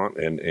we want.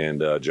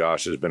 And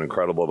Josh has been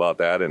incredible about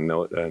that.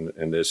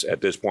 And this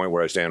at this point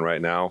where I stand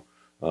right now,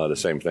 the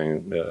same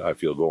thing I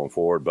feel going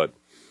forward. But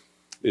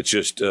it's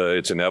just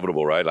it's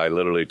inevitable, right? I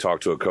literally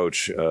talked to a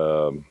coach,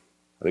 I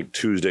think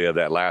Tuesday of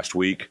that last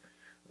week,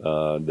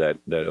 that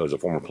was a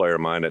former player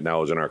of mine that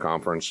now is in our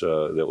conference,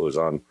 that was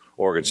on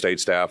Oregon State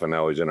staff, and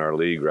now he's in our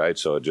league, right?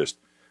 So it just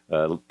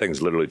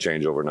things literally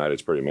change overnight.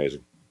 It's pretty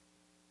amazing.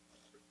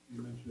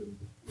 You mentioned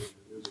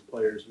there's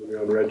players when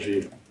you're on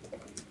Reggie.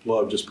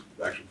 Love just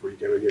actually before you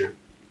came in here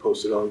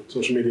posted on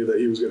social media that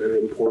he was going to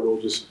enter the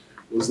portal. Just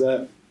was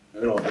that,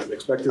 I don't know, an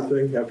expected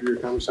thing after your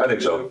conversation? I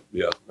think so.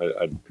 Yeah,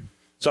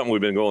 something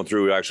we've been going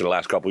through actually the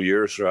last couple of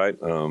years, right?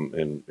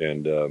 And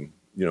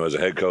you know, as a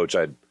head coach,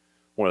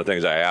 one of the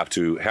things I have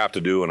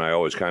to do, and I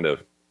always kind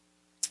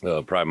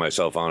of pride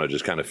myself on, is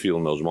just kind of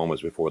feeling those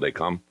moments before they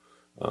come.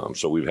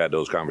 So we've had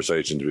those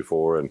conversations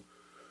before, and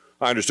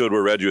I understood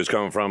where Reggie was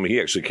coming from.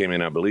 He actually came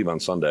in, I believe, on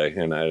Sunday,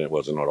 and I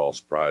wasn't at all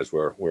surprised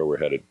where we're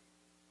headed.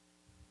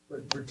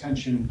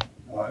 Retention,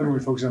 everyone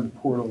focuses on the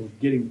portal,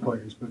 getting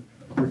players, but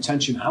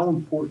retention, how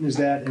important is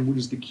that, and what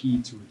is the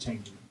key to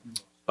retaining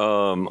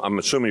them? I'm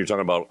assuming you're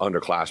talking about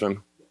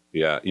underclassmen.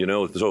 Yeah, you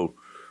know, so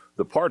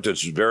the part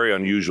that's very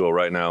unusual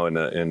right now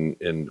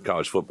in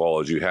college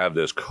football is you have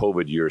this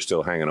COVID year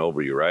still hanging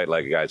over you, right?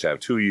 Like guys have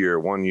 2 year,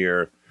 1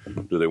 year.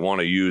 Do they want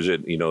to use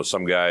it? You know,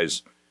 some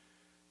guys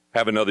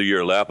have another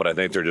year left, but I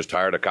think they're just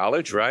tired of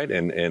college, right?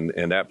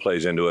 And that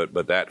plays into it,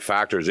 but that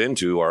factors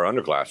into our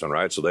underclassmen,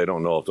 right? So they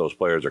don't know if those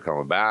players are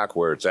coming back,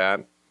 where it's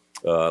at.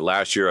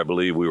 Last year, I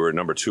believe we were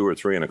number 2 or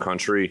 3 in the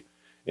country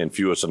in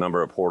fewest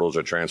number of portals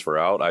that transfer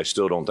out. I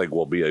still don't think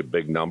we'll be a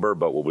big number,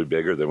 but we'll be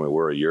bigger than we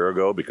were a year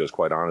ago because,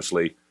 quite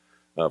honestly,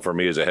 for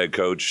me as a head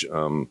coach,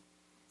 I'm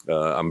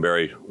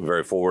very,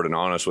 very forward and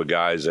honest with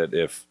guys that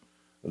if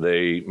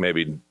they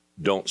maybe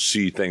don't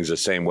see things the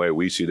same way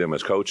we see them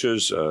as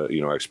coaches,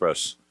 you know, I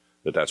express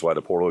that's why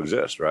the portal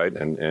exists, right?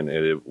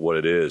 And what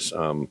it is.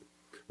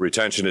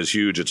 Retention is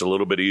huge. It's a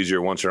little bit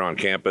easier once they're on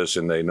campus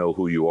and they know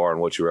who you are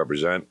and what you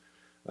represent.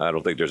 I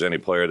don't think there's any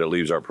player that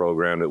leaves our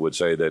program that would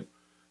say that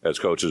as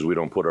coaches we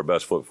don't put our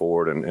best foot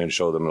forward and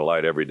show them the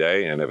light every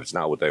day. And if it's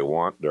not what they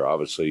want, they're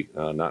obviously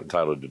not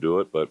entitled to do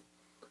it. But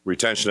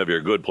retention of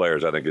your good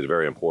players, I think, is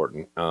very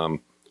important. And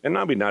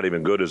not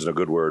even good isn't a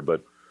good word,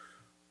 but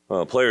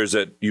players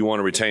that you want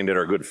to retain that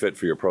are a good fit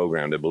for your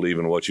program, that believe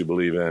in what you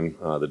believe in.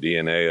 The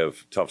DNA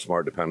of tough,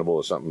 smart, dependable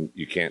is something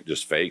you can't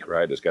just fake,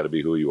 right? It's got to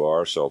be who you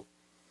are. So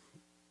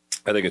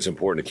I think it's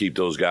important to keep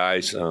those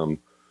guys.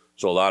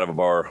 So a lot of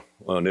our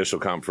initial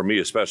for me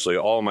especially,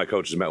 all of my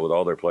coaches met with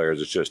all their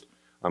players. It's just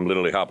I'm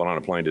literally hopping on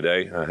a plane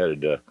today. I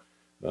headed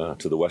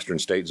to the Western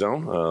State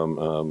Zone.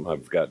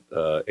 I've got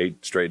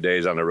 8 straight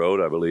days on the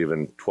road, I believe,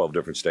 in 12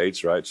 different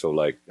states, right? So,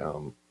 like,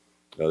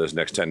 this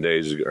next 10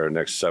 days or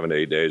next 7 to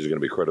 8 days are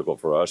going to be critical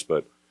for us.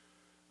 But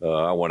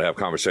I want to have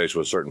conversations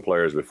with certain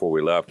players before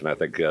we left, and I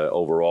think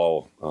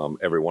overall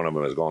every one of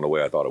them has gone the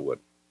way I thought it would.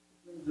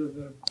 In terms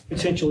of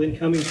potential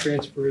incoming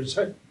transfers,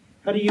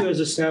 how do you as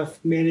a staff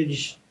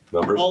manage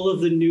numbers? All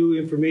of the new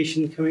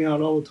information coming out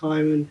all the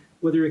time and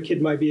whether a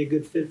kid might be a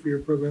good fit for your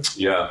program?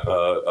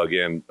 Yeah,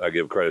 again, I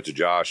give credit to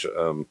Josh.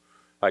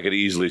 I could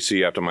easily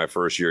see after my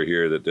first year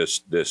here that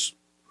this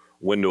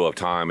window of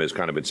time is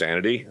kind of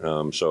insanity.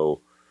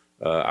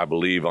 I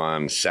believe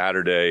on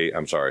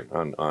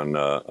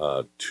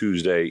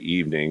Tuesday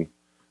evening,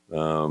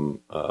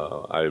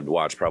 I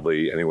watched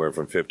probably anywhere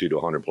from 50 to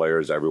 100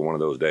 players every one of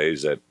those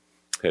days that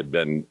had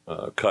been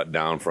cut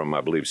down from,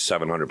 I believe,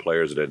 700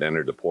 players that had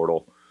entered the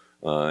portal.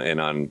 And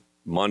on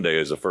Monday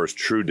is the first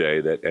true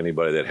day that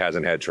anybody that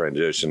hasn't had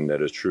transition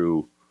that is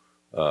true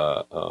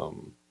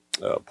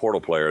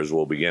portal players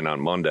will begin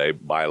on Monday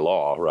by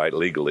law, right,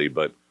 legally.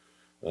 But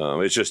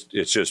it's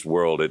just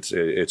world.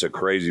 It's a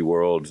crazy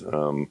world.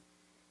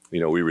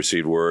 We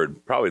received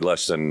word probably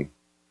less than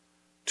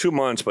 2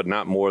 months, but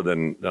not more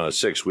than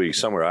 6 weeks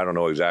somewhere. I don't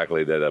know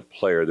exactly, that a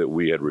player that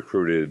we had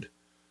recruited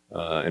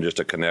and just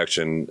a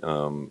connection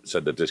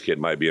said that this kid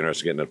might be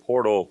interested in getting a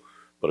portal.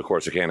 But of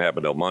course, it can't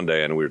happen till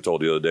Monday. And we were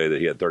told the other day that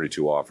he had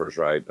 32 offers,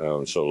 right?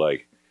 So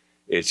like,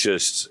 it's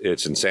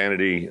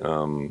insanity.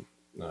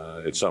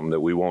 It's something that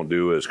we won't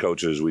do as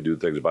coaches. We do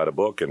things by the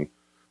book and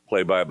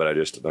play by it, but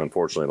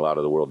unfortunately, a lot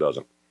of the world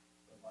doesn't.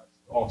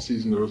 Off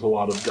season, there was a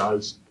lot of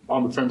guys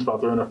on the fence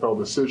about their NFL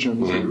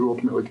decisions who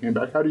ultimately came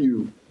back. How do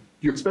you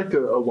expect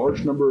a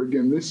large number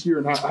again this year,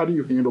 and how do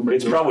you handle it?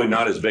 It's probably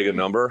not as big a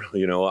number.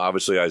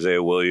 Obviously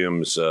Isaiah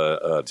Williams,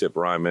 Tip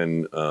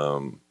Ryman,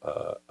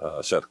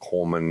 Seth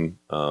Coleman,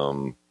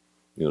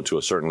 to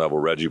a certain level,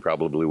 Reggie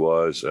probably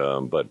was.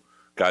 But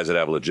guys that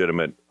have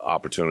legitimate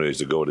opportunities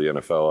to go to the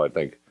NFL, I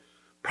think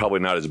probably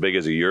not as big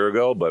as a year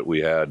ago, but we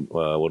had,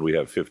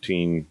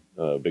 15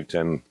 Big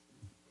Ten,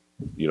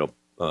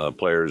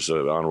 players,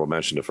 honorable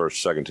mention to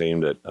first, second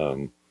team that,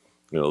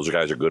 those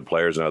guys are good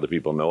players and other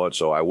people know it.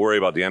 So I worry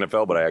about the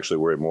NFL, but I actually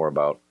worry more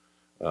about,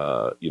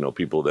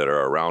 people that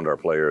are around our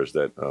players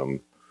that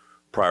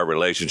prior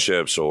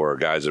relationships or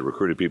guys that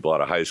recruited people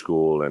out of high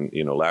school. And,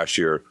 last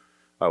year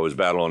I was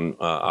battling,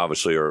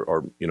 obviously,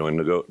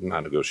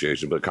 not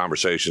negotiations, but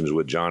conversations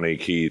with Johnny,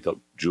 Keith,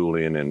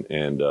 Julian,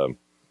 and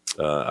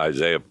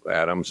Isaiah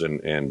Adams,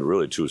 and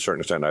really to a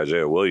certain extent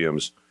Isaiah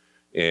Williams.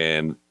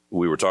 And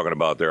we were talking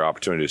about their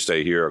opportunity to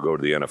stay here or go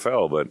to the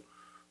NFL, but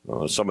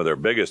some of their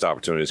biggest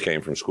opportunities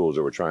came from schools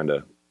that were trying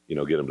to,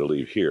 get them to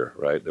leave here,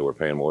 right? That were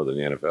paying more than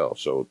the NFL.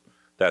 So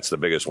that's the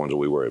biggest ones that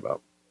we worry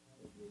about.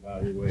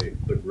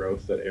 Evaluate the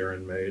growth that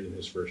Aaron made in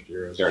his first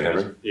year as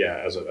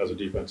a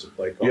defensive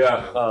play caller.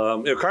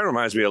 Yeah, it kind of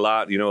reminds me a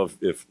lot.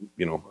 If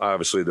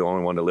obviously the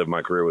only one to live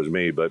my career was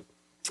me, but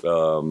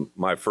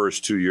my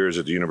first 2 years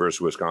at the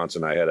University of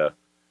Wisconsin, I had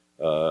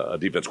a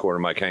defense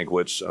coordinator, Mike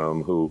Hankwitz,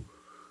 who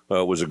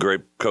was a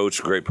great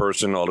coach, great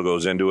person. All that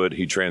goes into it.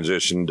 He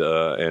transitioned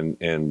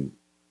and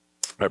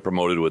I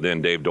promoted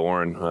within Dave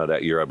Doran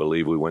that year. I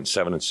believe we went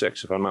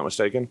 7-6, if I'm not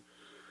mistaken.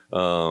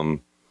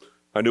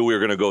 I knew we were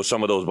going to go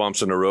some of those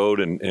bumps in the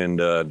road, and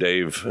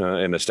Dave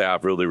and the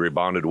staff really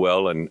rebounded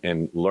well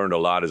and learned a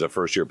lot as a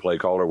first-year play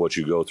caller, what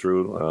you go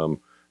through.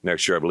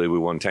 Next year, I believe we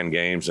won 10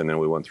 games, and then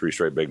we won 3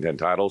 straight Big Ten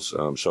titles.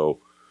 So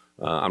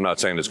I'm not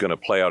saying it's going to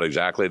play out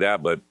exactly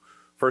that, but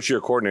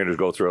first-year coordinators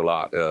go through a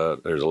lot.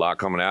 There's a lot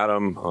coming at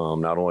them,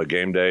 not only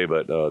game day,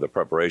 but the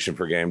preparation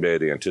for game day,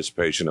 the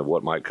anticipation of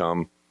what might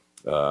come.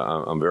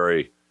 I'm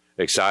very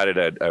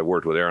excited. I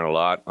worked with Aaron a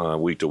lot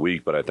week to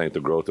week, but I think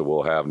the growth that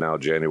we'll have now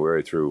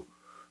January through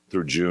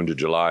June to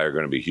July are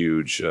going to be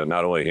huge.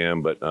 Not only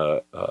him, but,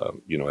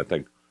 I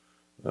think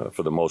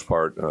for the most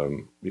part,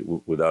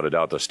 without a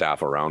doubt, the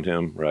staff around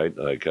him, right?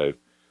 Like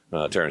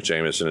Terrence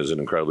Jamison is an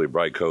incredibly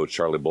bright coach.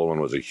 Charlie Bolin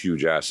was a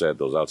huge asset.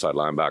 Those outside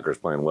linebackers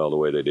playing well the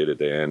way they did at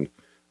the end.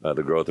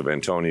 The growth of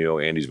Antonio.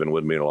 Andy's been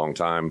with me a long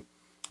time.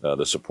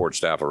 The support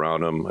staff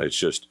around him. It's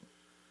just,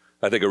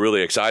 I think, a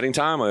really exciting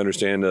time. I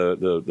understand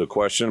the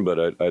question,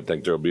 but I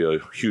think there'll be a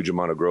huge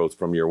amount of growth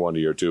from year 1 to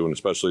year 2, and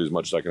especially as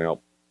much as I can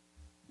help.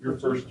 Your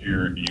first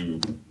year,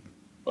 you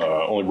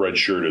only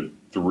redshirted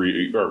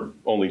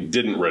only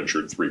didn't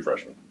redshirt 3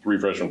 freshmen. 3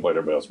 freshmen played,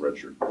 everybody else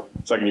redshirt.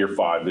 Second year,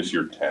 5. This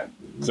year, 10.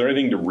 Is there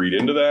anything to read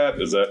into that?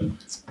 Does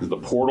the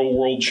portal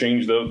world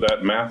change that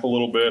math a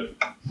little bit?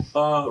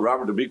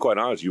 Robert, to be quite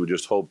honest, you would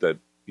just hope that,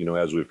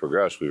 as we've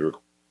progressed, we've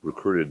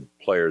recruited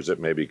players that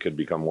maybe could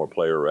become more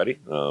player ready.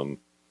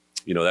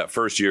 That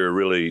first year,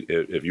 really,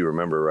 if you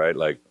remember, right,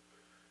 like,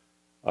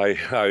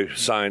 I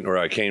signed, or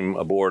I came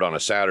aboard on a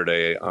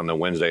Saturday on the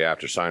Wednesday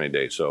after signing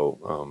day.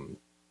 So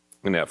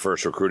in that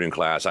first recruiting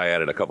class, I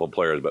added a couple of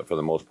players, but for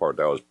the most part,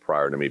 that was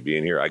prior to me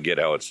being here. I get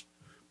how it's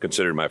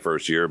considered my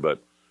first year,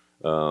 but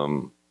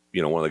one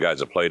of the guys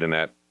that played in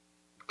that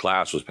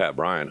class was Pat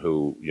Bryant,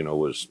 who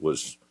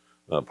was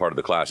part of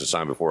the class that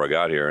signed before I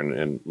got here,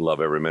 and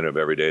love every minute of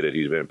every day that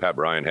he's been. Pat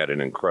Bryant had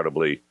an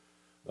incredibly,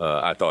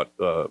 I thought,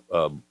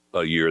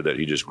 a year that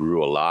he just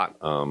grew a lot,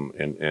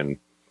 and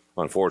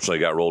unfortunately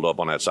got rolled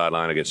up on that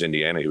sideline against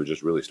Indiana. He was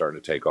just really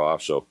starting to take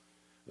off. So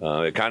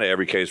it kind of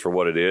every case for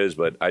what it is.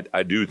 But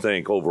I do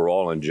think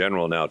overall in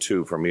general now,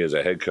 too, for me as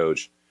a head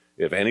coach,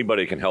 if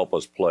anybody can help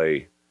us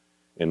play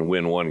and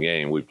win one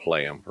game, we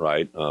play them,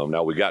 right?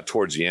 Now, we got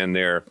towards the end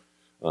there.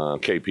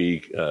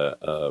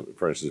 KP,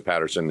 for instance,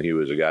 Patterson, he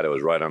was a guy that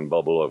was right on the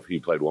bubble of he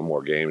played one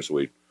more game.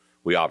 So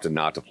we opted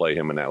not to play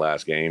him in that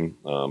last game.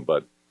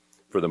 But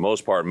for the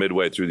most part,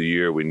 midway through the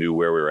year, we knew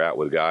where we were at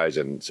with guys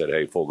and said,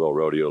 hey, full go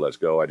rodeo, let's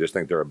go. I just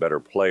think they're a better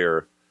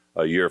player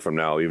a year from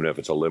now, even if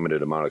it's a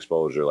limited amount of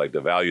exposure. Like the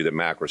value that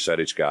Mac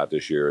Rosetich got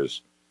this year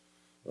is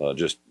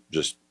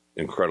just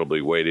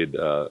incredibly weighted.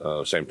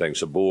 Same thing,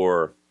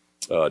 Sabor,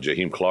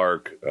 Jaheim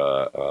Clark.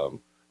 I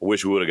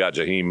wish we would have got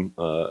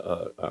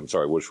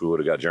wish we would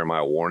have got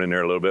Jeremiah Warren in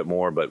there a little bit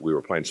more, but we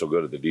were playing so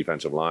good at the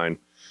defensive line.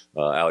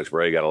 Alex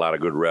Bray got a lot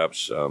of good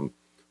reps.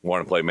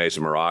 Wanted to play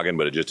Mason Moragan,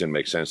 but it just didn't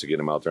make sense to get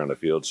him out there on the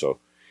field. So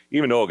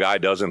even though a guy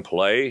doesn't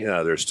play,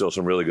 there's still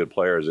some really good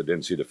players that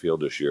didn't see the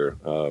field this year.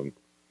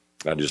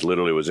 I just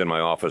literally was in my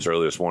office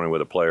early this morning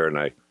with a player, and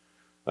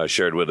I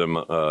shared with him,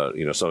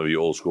 some of you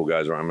old school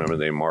guys, I remember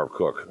the name Marv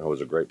Cook. That was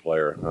a great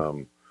player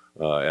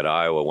at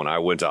Iowa. When I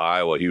went to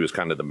Iowa, he was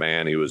kind of the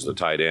man. He was the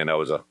tight end. I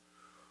was a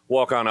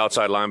walk-on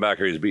outside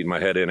linebacker. He's beating my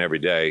head in every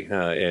day,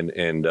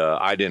 and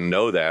I didn't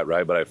know that,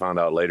 right? But I found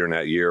out later in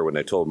that year when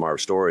they told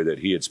Marv's story that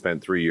he had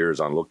spent 3 years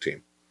on look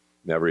team,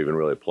 never even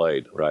really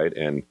played, right?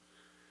 And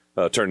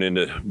turned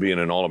into being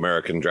an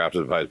All-American,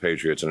 drafted by the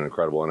Patriots, and an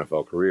incredible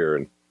NFL career.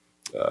 And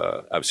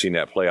I've seen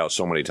that play out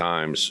so many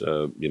times.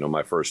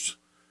 My first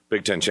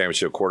Big Ten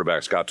championship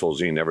quarterback, Scott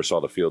Tolzien, never saw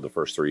the field the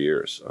first 3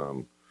 years.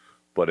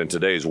 But in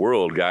today's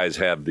world, guys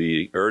have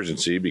the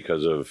urgency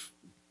because of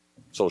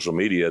social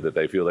media that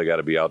they feel they got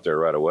to be out there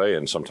right away,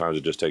 and sometimes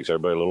it just takes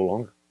everybody a little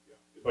longer.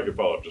 If I could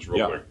follow up just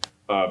real quick.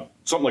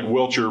 Something like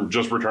Wilcher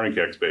just returning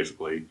kicks,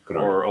 basically,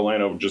 or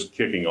Elano just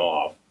kicking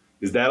off.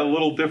 Is that a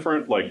little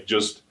different? Like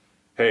just,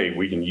 hey,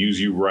 we can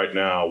use you right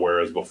now,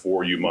 whereas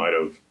before you might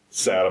have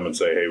sat him and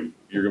say, hey,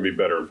 you're going to be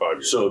better in 5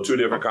 years. So two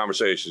different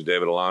conversations.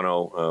 David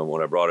Elano,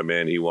 when I brought him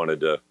in, he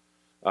wanted to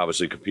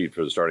obviously compete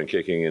for the starting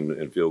kicking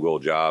and field goal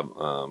job.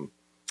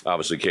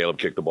 Obviously, Caleb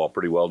kicked the ball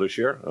pretty well this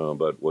year,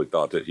 but we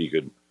thought that he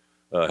could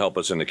help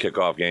us in the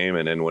kickoff game.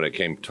 And then when it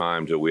came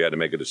time to, we had to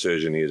make a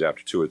decision. He was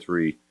after 2 or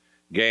 3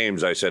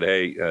 games. I said,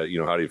 hey,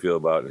 how do you feel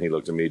about it? And he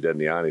looked at me dead in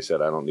the eye and he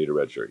said, I don't need a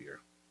redshirt year.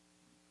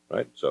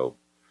 Right? So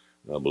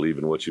believe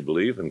in what you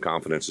believe, and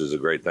confidence is a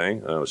great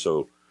thing.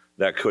 So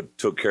that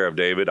took care of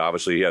David.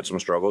 Obviously, he had some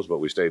struggles, but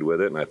we stayed with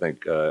it. And I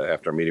think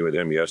after meeting with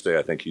him yesterday,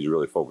 I think he's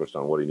really focused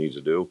on what he needs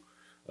to do.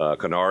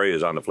 Kanari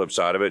is on the flip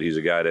side of it. He's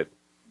a guy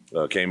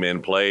that came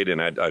in, played,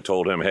 and I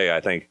told him, hey, I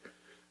think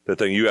the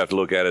thing you have to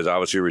look at is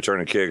obviously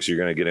returning kicks. You're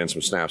going to get in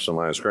some snaps in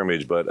line of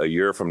scrimmage, but a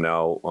year from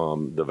now,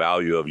 the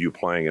value of you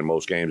playing in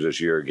most games this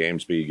year, game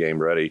speed, game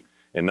ready,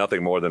 and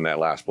nothing more than that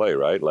last play,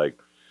 right? Like,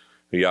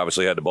 he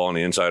obviously had the ball in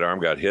the inside arm,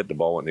 got hit, the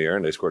ball went in the air,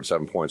 and they scored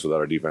 7 points without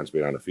our defense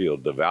being on the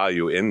field. The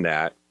value in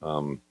that,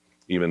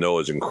 even though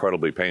it's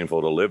incredibly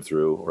painful to live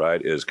through,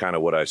 right, is kind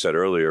of what I said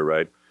earlier,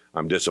 right?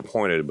 I'm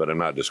disappointed, but I'm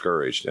not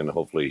discouraged, and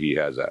hopefully he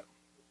has that.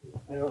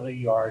 Penalty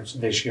yards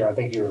this year, I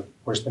think you're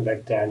worse than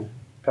Big Ten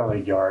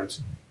penalty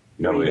yards.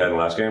 You know what we had in the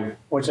last game?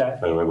 What's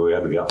that? I remember we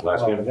had in the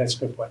last game. That's a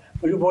good point.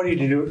 What do you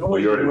do? Well,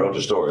 you already wrote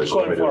the story, so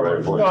let me do it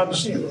right for you. No, I'm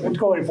just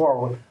going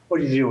forward. What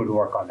do you do to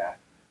work on that?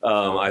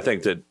 I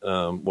think that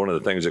one of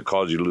the things that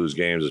cause you to lose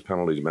games is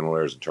penalties, mental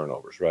errors, and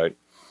turnovers, right?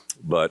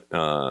 But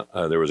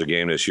there was a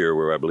game this year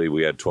where I believe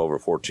we had 12 or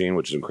 14,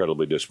 which is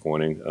incredibly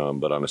disappointing.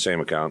 But on the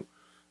same account,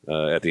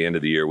 at the end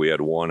of the year, we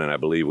had 1, and I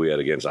believe we had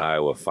against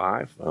Iowa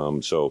 5.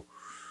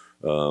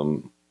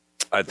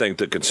 I think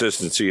the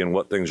consistency in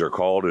what things are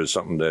called is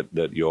something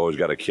that you always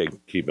got to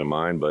keep in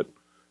mind. But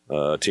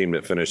a team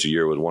that finished the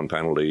year with 1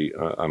 penalty,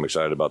 I'm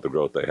excited about the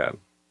growth they had.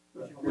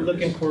 We're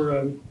looking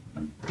for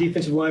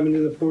defensive linemen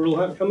in the portal.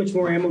 How much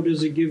more ammo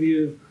does it give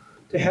you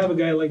to have a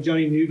guy like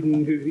Johnny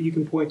Newton who you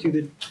can point to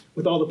that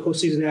with all the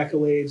postseason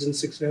accolades and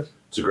success?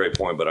 It's a great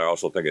point, but I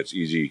also think it's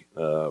easy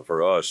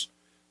for us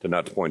to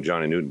not to point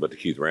Johnny Newton, but to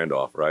Keith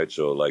Randolph, right?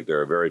 So, like, there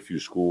are very few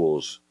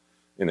schools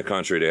in the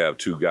country to have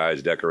 2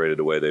 guys decorated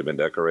the way they've been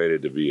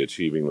decorated, to be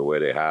achieving the way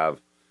they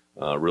have.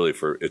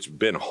 It's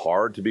been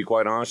hard, to be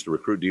quite honest, to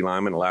recruit D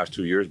linemen the last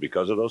 2 years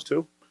because of those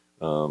 2.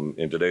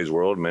 In today's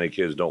world, many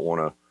kids don't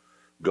want to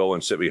go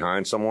and sit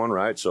behind someone,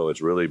 right? So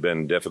it's really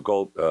been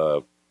difficult,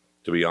 to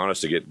be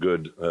honest, to get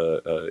good,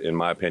 in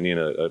my opinion,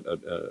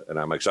 and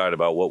I'm excited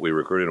about what we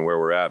recruited and where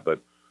we're at. But,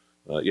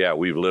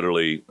 we've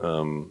literally,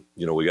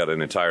 we got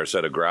an entire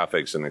set of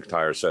graphics and an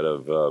entire set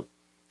of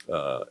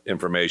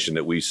information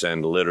that we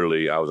send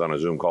literally. I was on a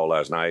Zoom call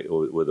last night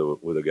with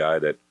a guy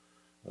that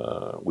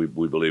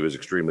we believe is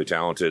extremely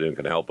talented and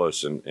can help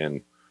us,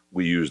 and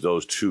we use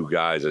those 2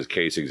 guys as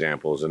case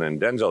examples. And then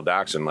Denzel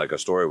Daxon, like a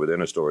story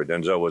within a story.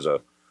 Denzel was a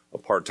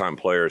part-time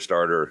player,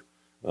 starter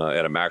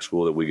at a MAC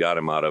school that we got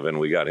him out of, and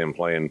we got him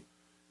playing.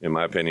 In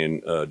my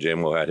opinion,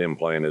 JMO had him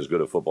playing as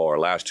good a football. Our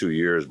last 2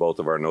 years, both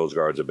of our nose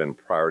guards have been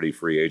priority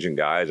free agent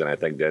guys, and I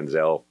think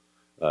Denzel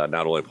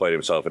not only played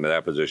himself into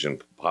that position,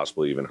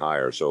 possibly even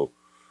higher. So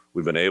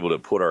we've been able to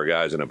put our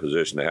guys in a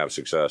position to have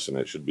success, and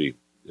it should be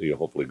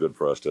hopefully good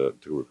for us to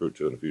recruit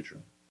to in the future.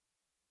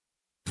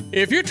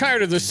 If you're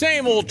tired of the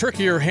same old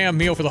turkey or ham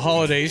meal for the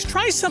holidays,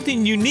 try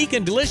something unique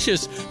and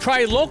delicious.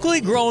 Try locally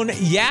grown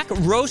yak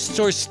roasts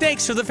or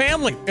steaks for the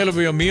family. It'll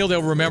be a meal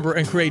they'll remember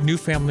and create new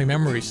family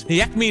memories. The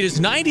yak meat is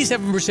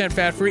 97%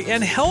 fat-free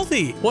and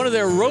healthy. One of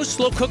their roasts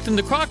slow-cooked in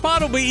the crock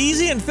pot will be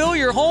easy and fill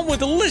your home with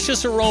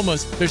delicious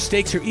aromas. Their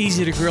steaks are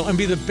easy to grill and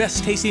be the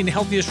best tasting and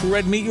healthiest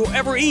red meat you'll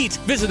ever eat.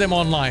 Visit them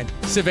online,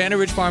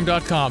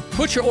 SavannahRidgeFarm.com.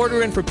 Put your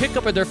order in for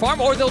pickup at their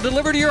farm or they'll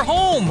deliver to your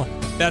home.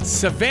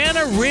 That's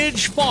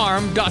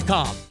SavannahRidgeFarm.com.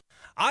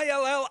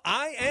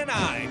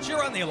 ILLINI.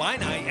 Cheer on the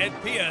Illini at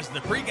Pia's. The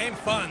pregame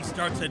fun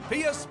starts at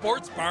Pia's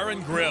Sports Bar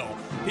and Grill.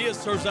 Pia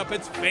serves up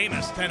its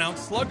famous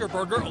 10-ounce Slugger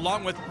Burger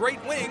along with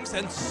great wings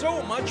and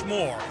so much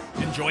more.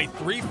 Enjoy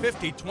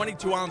 350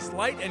 22-ounce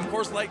light and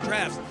course light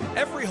drafts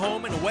every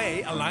home and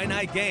away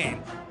Illini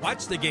game.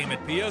 Watch the game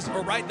at Pia's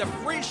or ride the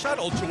free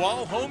shuttle to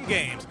all home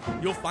games.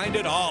 You'll find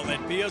it all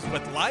at Pia's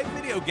with live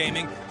video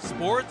gaming,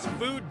 sports,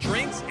 food,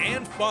 drinks,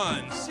 and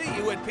fun. See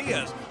you at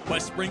Pia's,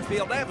 West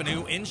Springfield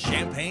Avenue in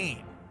Champaign.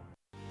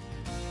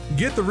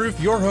 Get the roof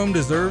your home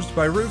deserves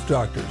by Roof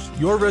Doctors,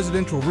 your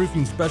residential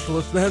roofing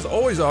specialist that has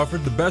always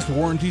offered the best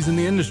warranties in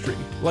the industry,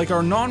 like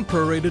our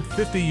non-prorated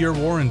 50-year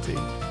warranty.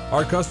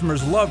 Our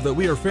customers love that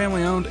we are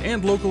family-owned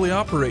and locally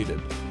operated.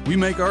 We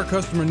make our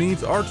customer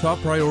needs our top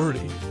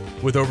priority.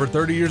 With over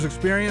 30 years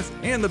experience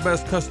and the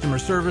best customer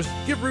service,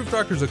 give Roof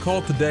Doctors a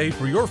call today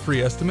for your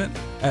free estimate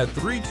at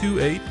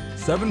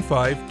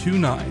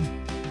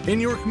 328-7529. In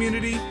your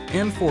community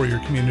and for your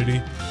community,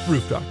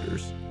 Roof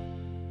Doctors.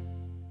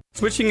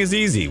 Switching is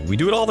easy. We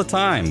do it all the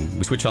time.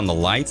 We switch on the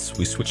lights,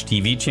 we switch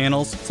TV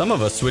channels. Some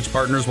of us switch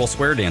partners while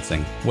square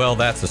dancing. Well,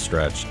 that's a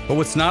stretch. But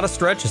what's not a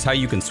stretch is how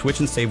you can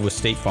switch and save with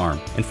State Farm.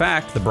 In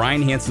fact, the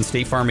Brian Hansen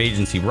State Farm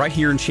Agency right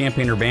here in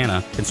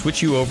Champaign-Urbana can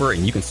switch you over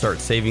and you can start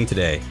saving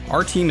today.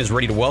 Our team is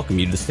ready to welcome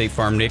you to the State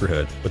Farm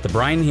neighborhood. With the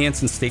Brian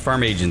Hansen State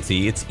Farm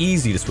Agency, it's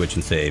easy to switch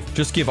and save.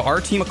 Just give our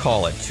team a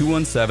call at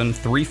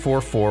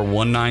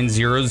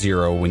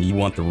 217-344-1900 when you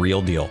want the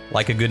real deal.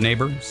 Like a good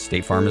neighbor,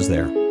 State Farm is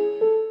there.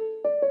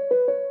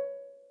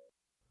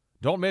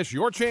 Don't miss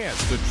your chance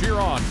to cheer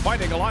on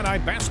Fighting Illini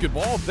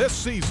basketball this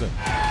season.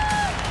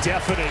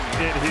 Deafening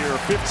in here,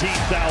 15,000,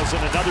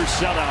 another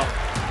sellout.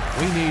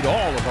 We need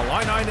all of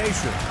Illini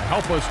Nation to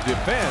help us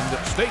defend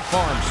State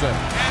Farm Center.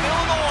 And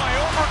Illinois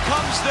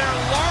overcomes their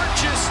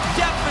largest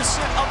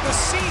deficit of the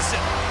season.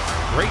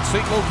 Great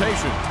seat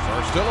locations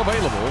are still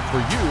available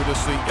for you to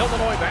see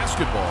Illinois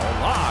basketball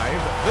live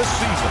this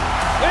season.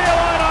 The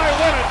Illini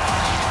win it!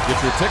 Get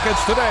your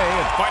tickets today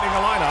at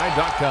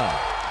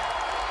fightingillini.com.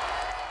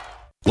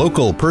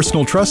 Local,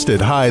 personal, trusted.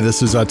 Hi,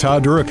 this is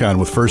Ata Durakan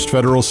with First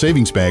Federal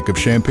Savings Bank of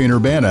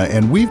Champaign-Urbana,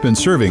 and we've been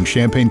serving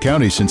Champaign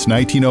County since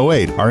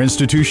 1908. Our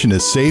institution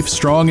is safe,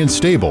 strong, and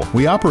stable.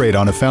 We operate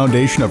on a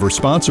foundation of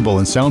responsible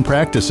and sound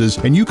practices,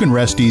 and you can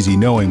rest easy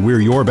knowing we're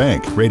your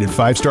bank. Rated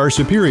 5-star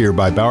superior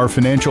by Bauer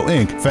Financial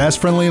Inc.,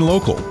 fast, friendly, and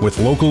local, with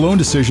local loan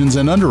decisions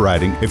and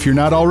underwriting. If you're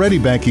not already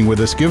banking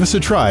with us, give us a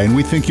try, and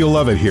we think you'll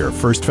love it here.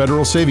 First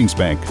Federal Savings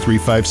Bank,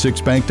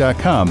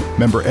 356bank.com.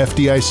 Member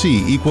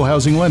FDIC, Equal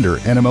Housing Lender,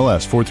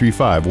 NMLS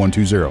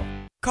 435120.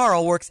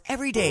 Carl works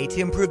every day to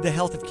improve the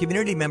health of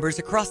community members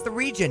across the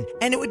region,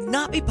 and it would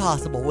not be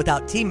possible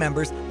without team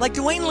members like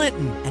Dwayne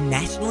Linton, a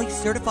nationally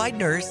certified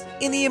nurse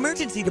in the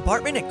emergency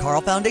department at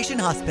Carl Foundation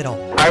Hospital.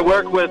 I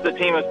work with a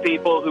team of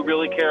people who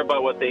really care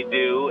about what they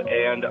do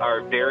and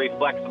are very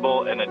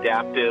flexible and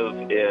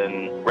adaptive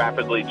in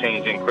rapidly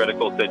changing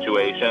critical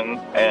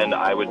situations, and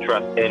I would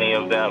trust any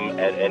of them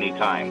at any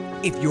time.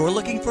 If you're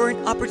looking for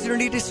an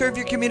opportunity to serve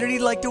your community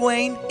like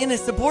Dwayne in a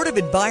supportive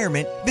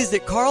environment,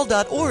 visit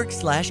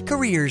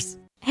carl.org/careers.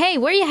 Hey,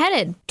 where are you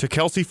headed? To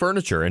Kelsey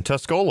Furniture in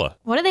Tuscola.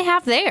 What do they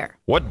have there?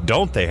 What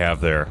don't they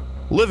have there?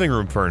 Living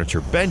room furniture,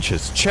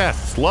 benches,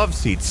 chests, love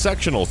seats,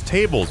 sectionals,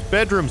 tables,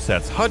 bedroom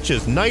sets,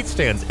 hutches,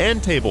 nightstands,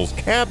 end tables,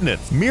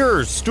 cabinets,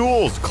 mirrors,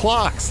 stools,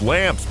 clocks,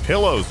 lamps,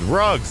 pillows,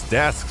 rugs,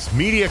 desks,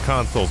 media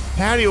consoles,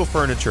 patio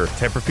furniture,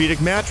 Tempur-Pedic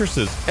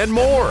mattresses, and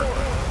more.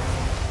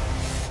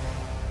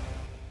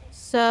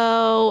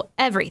 So,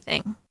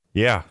 everything.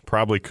 Yeah,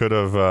 probably could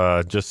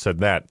have just said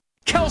that.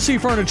 Kelsey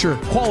Furniture,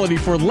 quality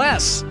for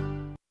less.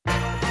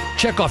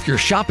 Check off your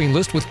shopping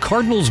list with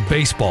Cardinals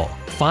Baseball.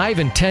 5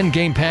 and 10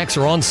 game packs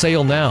are on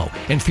sale now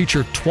and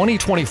feature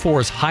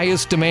 2024's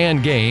highest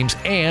demand games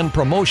and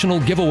promotional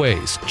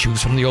giveaways.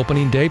 Choose from the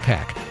opening day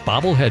pack,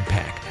 bobblehead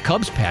pack,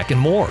 Cubs pack, and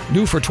more.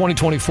 New for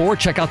 2024,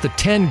 check out the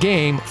 10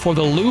 game for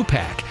the Lou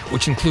pack,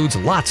 which includes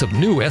lots of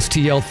new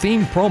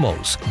STL-themed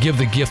promos. Give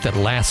the gift that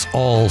lasts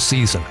all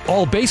season,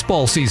 all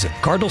baseball season.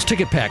 Cardinals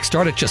ticket packs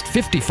start at just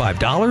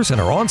 $55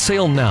 and are on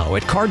sale now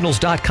at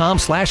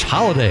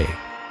cardinals.com/holiday.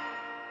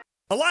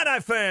 Illini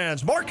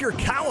fans, mark your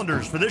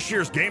calendars for this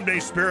year's Game Day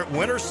Spirit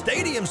Winter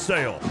Stadium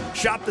Sale.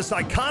 Shop this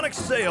iconic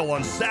sale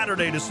on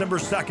Saturday, December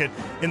 2nd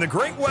in the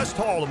Great West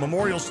Hall of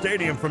Memorial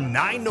Stadium from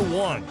 9 to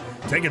 1.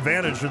 Take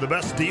advantage of the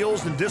best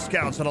deals and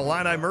discounts on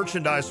Illini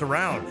merchandise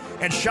around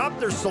and shop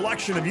their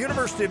selection of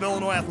University of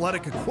Illinois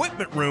Athletic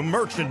Equipment Room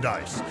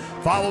merchandise.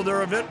 Follow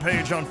their event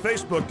page on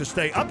Facebook to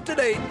stay up to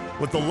date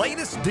with the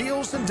latest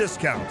deals and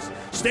discounts.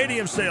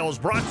 Stadium Sale is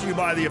brought to you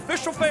by the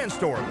official fan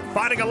store of the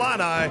Fighting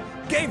Illini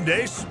Game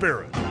Day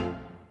Spirit.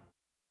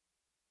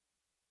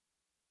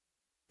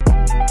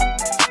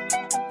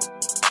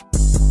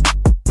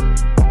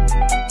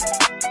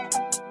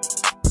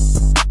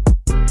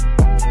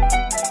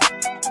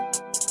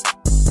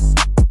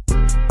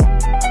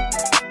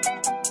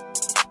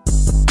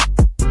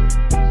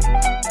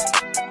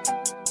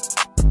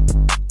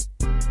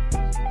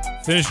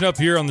 Finishing up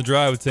here on the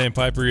drive with Sam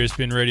Piper,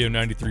 ESPN Radio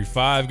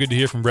 93.5. Good to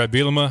hear from Bret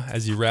Bielema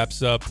as he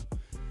wraps up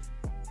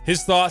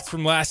his thoughts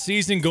from last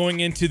season going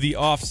into the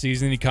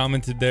offseason. He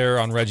commented there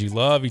on Reggie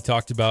Love. He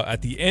talked about,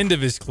 at the end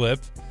of his clip,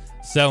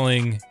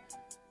 selling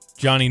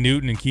Johnny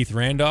Newton and Keith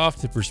Randolph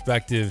to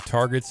prospective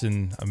targets,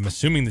 and I'm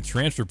assuming the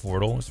transfer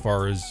portal as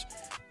far as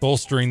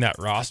bolstering that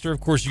roster.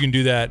 Of course, you can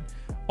do that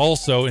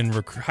also in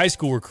high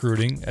school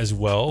recruiting as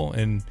well,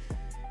 and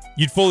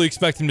you'd fully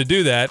expect him to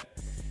do that.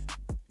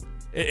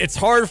 It's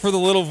hard for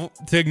to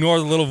ignore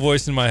the little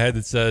voice in my head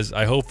that says,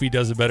 I hope he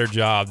does a better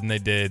job than they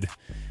did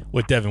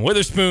with Devin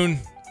Witherspoon,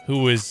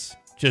 who was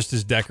just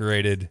as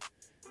decorated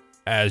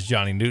as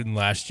Johnny Newton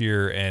last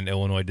year, and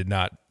Illinois did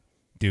not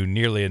do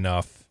nearly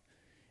enough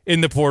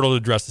in the portal to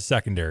address the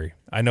secondary.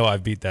 I know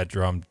I've beat that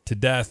drum to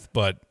death,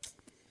 but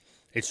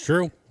it's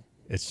true.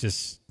 It's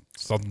just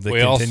something that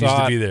We all continues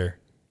saw to be it. there.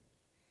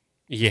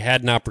 You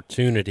had an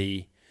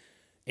opportunity,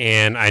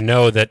 and I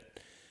know that,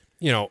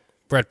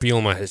 Bret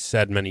Bielema has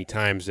said many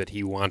times that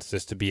he wants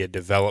this to be a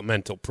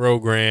developmental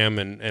program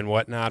and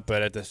whatnot,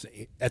 but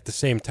at the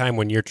same time,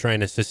 when you're trying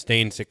to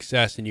sustain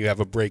success and you have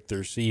a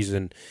breakthrough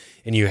season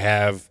and you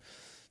have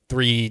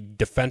 3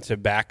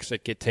 defensive backs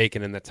that get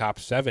taken in the top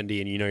 70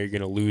 and you're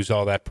going to lose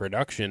all that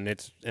production,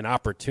 it's an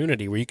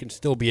opportunity where you can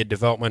still be a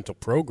developmental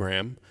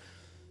program,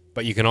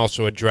 but you can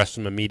also address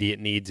some immediate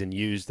needs and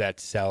use that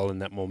sell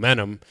and that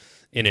momentum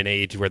in an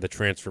age where the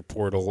transfer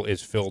portal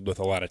is filled with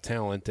a lot of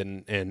talent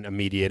and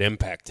immediate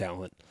impact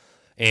talent.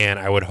 And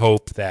I would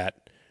hope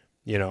that,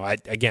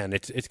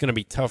 it's going to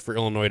be tough for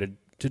Illinois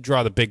to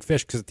draw the big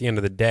fish, because at the end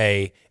of the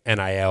day,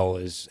 NIL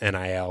is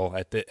NIL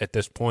at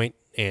this point,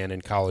 and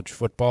in college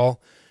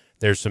football,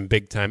 there's some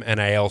big-time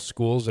NIL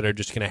schools that are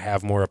just going to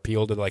have more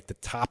appeal to, the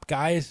top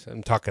guys.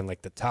 I'm talking,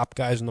 the top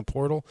guys in the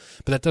portal.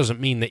 But that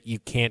doesn't mean that you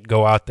can't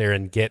go out there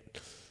and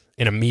get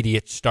an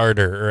immediate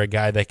starter or a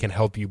guy that can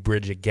help you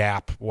bridge a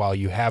gap while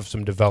you have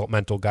some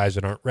developmental guys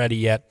that aren't ready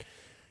yet.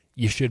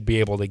 You should be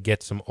able to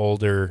get some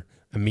older,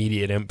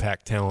 immediate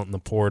impact talent in the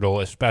portal,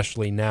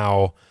 especially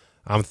now.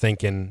 I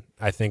think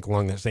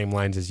along the same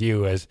lines as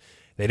you, as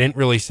they didn't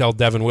really sell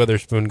Devin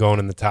Witherspoon going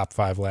in the top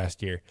 5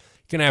 last year.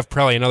 You're going to have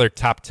probably another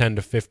top 10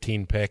 to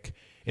 15 pick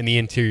in the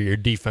interior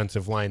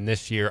defensive line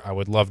this year. I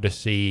would love to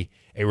see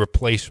a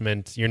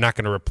replacement. You're not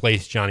going to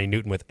replace Johnny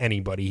Newton with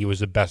anybody. He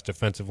was the best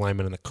defensive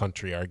lineman in the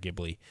country,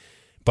 arguably.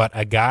 But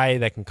a guy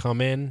that can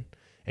come in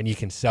and you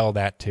can sell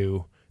that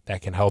to,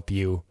 that can help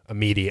you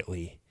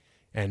immediately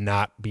and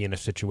not be in a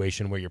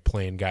situation where you're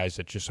playing guys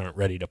that just aren't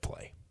ready to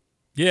play.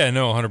 Yeah,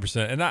 no,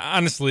 100%. And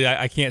honestly,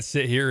 I can't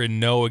sit here and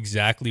know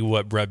exactly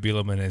what Bret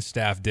Bielema and his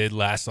staff did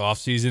last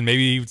offseason.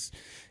 Maybe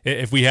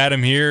if we had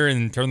him here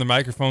and turned the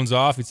microphones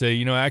off, he'd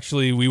say,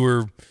 actually,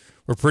 we're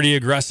pretty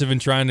aggressive in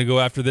trying to go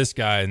after this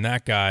guy and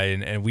that guy,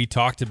 and we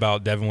talked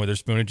about Devin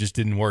Witherspoon. It just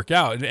didn't work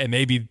out. And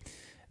maybe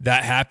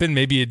that happened,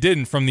 maybe it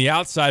didn't. From the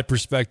outside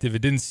perspective, it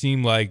didn't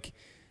seem like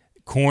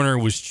corner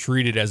was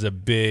treated as a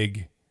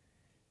big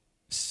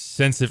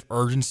sense of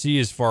urgency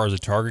as far as a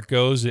target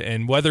goes.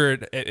 And whether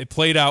it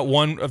played out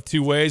one of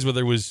two ways,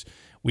 whether it was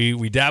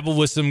we dabbled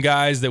with some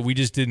guys that we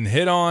just didn't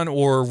hit on,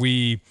 or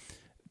we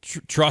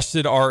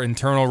trusted our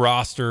internal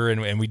roster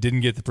and we didn't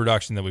get the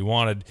production that we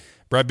wanted.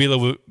 Bret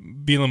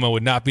Bielema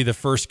would not be the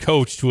first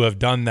coach to have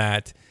done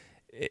that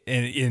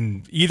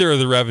in either of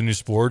the revenue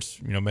sports,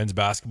 men's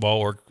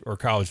basketball or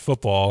college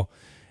football,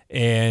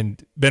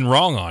 and been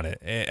wrong on it.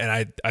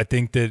 And I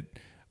think that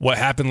what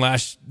happened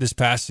this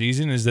past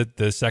season is that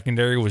the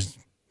secondary was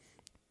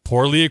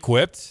poorly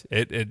equipped,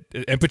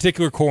 in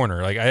particular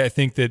corner. I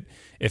think that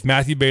if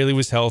Matthew Bailey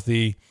was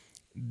healthy,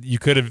 you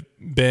could have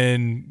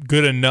been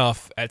good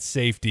enough at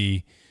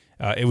safety.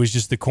 It was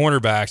just the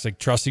cornerbacks,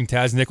 trusting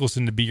Taz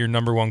Nicholson to be your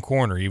number one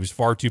corner. He was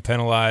far too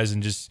penalized,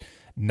 and just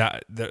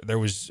not. There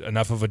was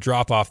enough of a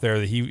drop off there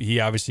that he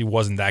obviously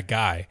wasn't that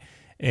guy.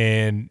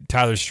 And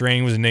Tyler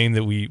Strain was a name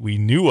that we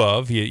knew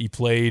of. He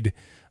played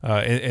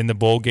in the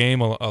bowl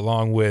game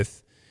along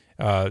with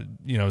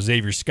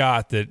Xavier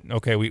Scott. That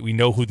okay, we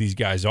know who these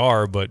guys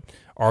are, but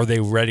are they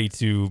ready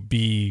to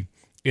be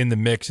in the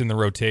mix in the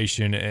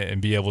rotation and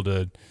be able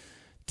to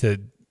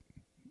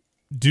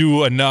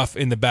do enough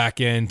in the back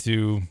end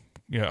to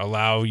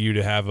allow you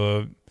to have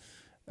a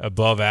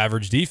above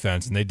average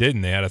defense? And they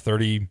didn't. They had a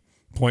 30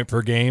 point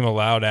per game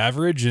allowed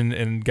average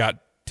and got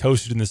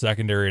toasted in the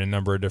secondary in a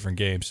number of different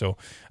games. So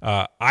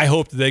I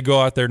hope that they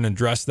go out there and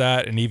address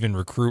that and even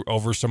recruit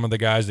over some of the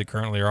guys that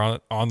currently are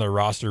on their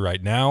roster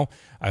right now.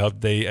 I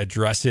hope they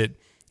address it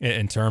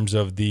in terms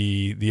of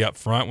the up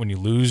front when you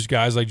lose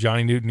guys like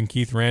Johnny Newton and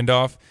Keith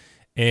Randolph.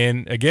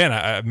 And again,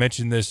 I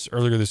mentioned this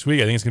earlier this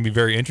week. I think it's going to be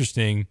very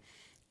interesting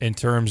in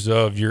terms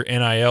of your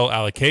NIL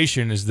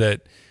allocation, is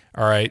that,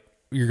 all right,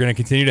 you're going to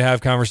continue to have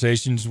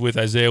conversations with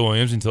Isaiah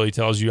Williams until he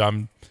tells you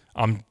I'm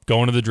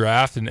going to the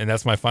draft and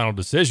that's my final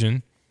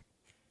decision.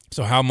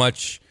 So how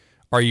much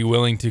are you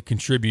willing to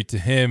contribute to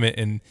him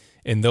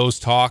in those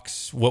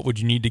talks? What would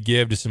you need to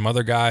give to some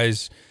other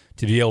guys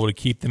to be able to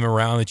keep them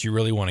around that you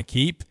really want to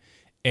keep?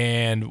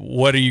 And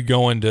what are you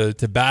going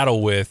to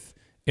battle with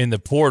in the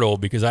portal?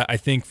 Because I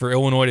think for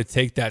Illinois to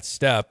take that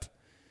step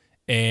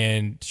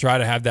and try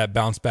to have that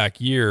bounce back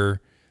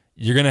year,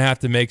 you're going to have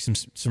to make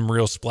some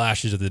real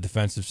splashes at the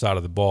defensive side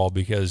of the ball.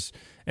 Because,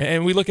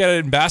 and we look at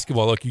it in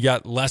basketball, look, you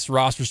got less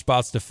roster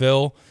spots to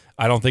fill.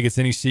 I don't think it's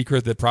any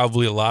secret that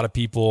probably a lot of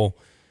people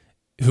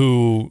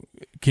who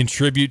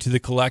contribute to the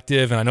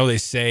collective, and I know they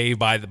say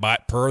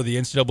per the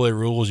NCAA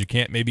rules, you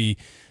can't maybe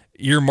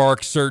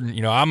earmark certain,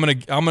 I'm going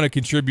to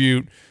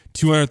contribute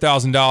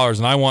 $200,000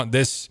 and I want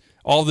this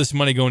all this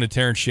money going to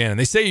Terrence Shannon.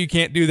 They say you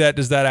can't do that.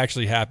 Does that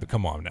actually happen?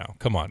 Come on now.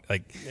 Come on.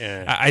 Like,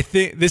 Yeah. I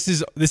think this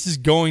is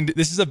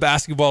a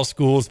basketball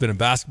school. It's been a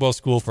basketball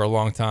school for a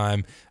long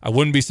time. I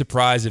wouldn't be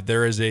surprised if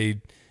there is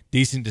a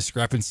decent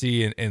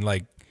discrepancy in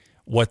like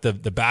what the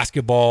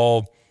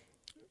basketball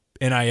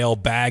NIL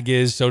bag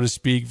is, so to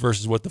speak,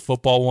 versus what the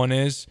football one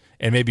is.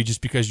 And maybe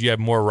just because you have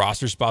more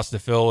roster spots to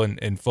fill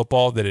in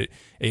football, that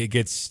it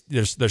gets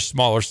there's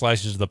smaller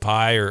slices of the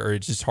pie, or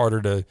it's just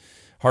harder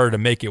to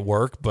make it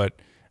work. But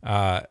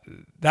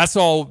that's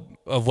all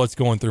of what's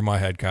going through my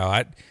head,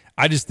 Kyle.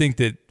 I just think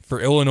that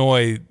for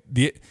Illinois,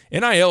 the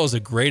NIL is a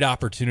great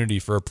opportunity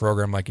for a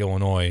program like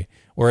Illinois,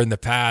 where in the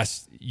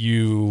past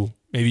you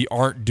maybe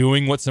aren't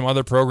doing what some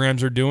other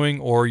programs are doing,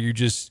 or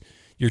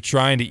you're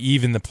trying to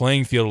even the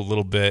playing field a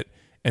little bit,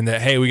 and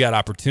that, hey, we got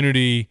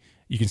opportunity,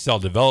 you can sell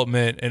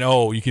development, and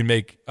you can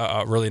make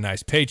a really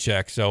nice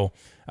paycheck. So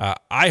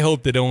I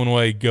hope that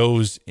Illinois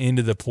goes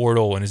into the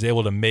portal and is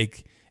able to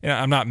make, and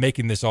I'm not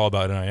making this all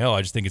about NIL,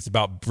 I just think it's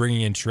about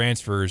bringing in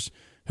transfers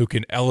who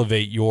can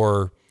elevate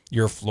your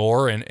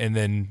floor and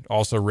then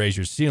also raise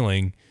your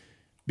ceiling.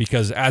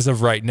 Because as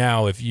of right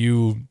now, if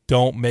you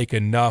don't make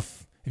a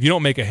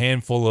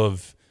handful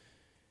of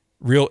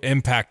real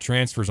impact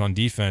transfers on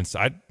defense,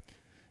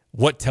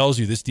 what tells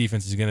you this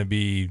defense is going to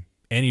be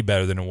any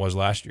better than it was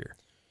last year?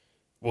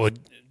 Well,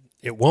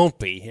 it won't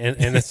be.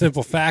 And the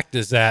simple fact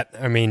is that,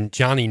 I mean,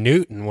 Johnny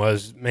Newton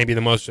was maybe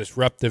the most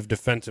disruptive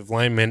defensive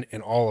lineman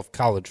in all of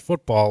college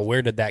football.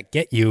 Where did that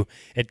get you?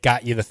 It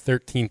got you the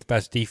 13th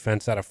best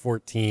defense out of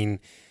 14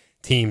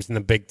 teams in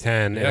the Big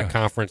Ten in a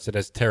conference that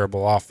has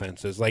terrible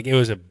offenses. Like, it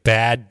was a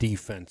bad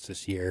defense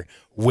this year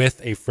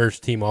with a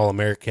first-team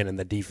All-American and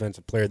the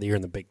Defensive Player of the Year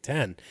in the Big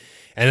Ten.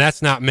 And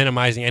that's not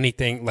minimizing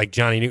anything like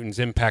Johnny Newton's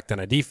impact on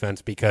a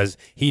defense, because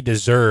he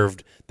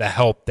deserved the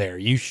help there.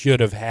 You should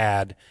have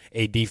had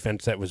a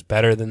defense that was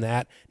better than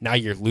that. Now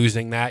you're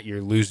losing that.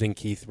 You're losing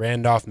Keith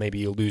Randolph. Maybe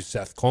you lose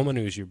Seth Coleman,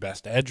 who's your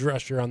best edge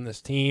rusher on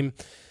this team.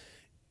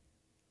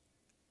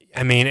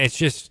 I mean, it's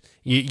just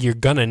you're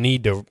going to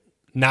need to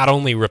not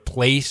only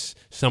replace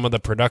some of the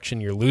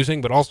production you're losing,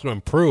 but also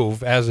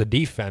improve as a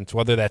defense,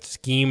 whether that's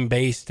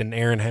scheme-based and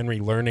Aaron Henry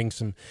learning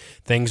some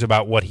things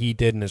about what he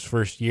did in his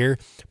first year.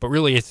 But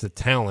really, it's the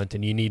talent,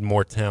 and you need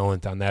more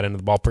talent on that end of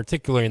the ball,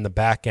 particularly in the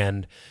back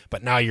end.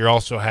 But now you're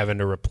also having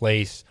to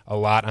replace a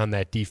lot on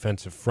that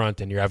defensive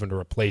front, and you're having to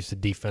replace the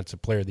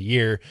Defensive Player of the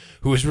Year,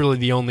 who was really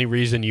the only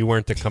reason you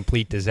weren't a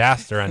complete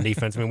disaster on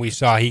defense. I mean, we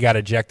saw he got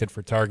ejected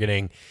for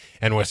targeting,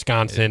 and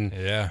Wisconsin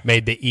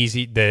made the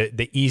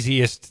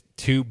easiest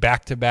two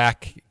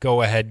back-to-back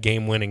go-ahead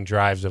game-winning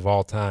drives of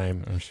all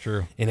time. That's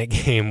true. In a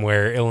game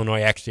where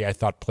Illinois actually, I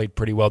thought, played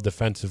pretty well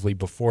defensively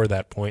before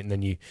that point, and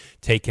then you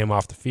take him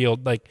off the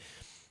field. Like,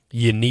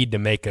 you need to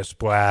make a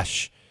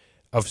splash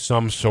of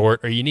some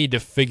sort, or you need to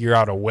figure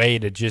out a way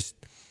to just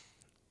 –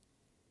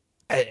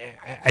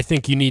 I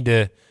think you need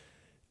to,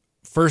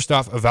 first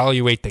off,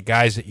 evaluate the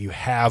guys that you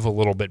have a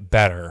little bit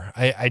better.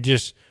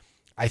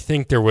 I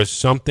think there was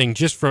something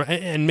just from,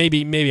 and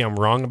maybe I'm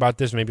wrong about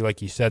this. Maybe,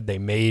 like you said, they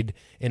made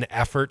an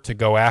effort to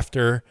go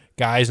after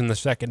guys in the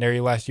secondary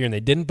last year, and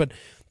they didn't. But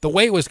the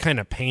way it was kind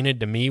of painted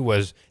to me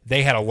was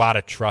they had a lot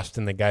of trust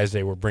in the guys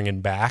they were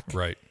bringing back.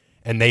 Right.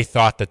 And they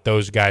thought that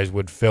those guys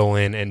would fill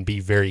in and be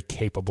very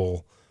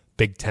capable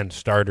Big Ten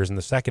starters in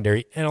the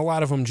secondary, and a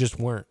lot of them just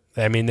weren't.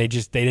 I mean, they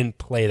didn't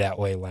play that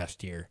way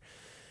last year.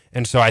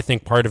 And so I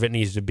think part of it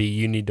needs to be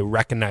you need to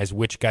recognize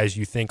which guys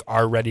you think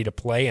are ready to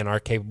play and are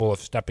capable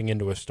of stepping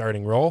into a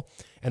starting role.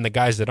 And the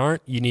guys that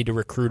aren't, you need to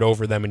recruit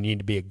over them and you need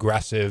to be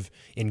aggressive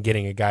in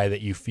getting a guy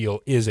that you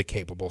feel is a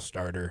capable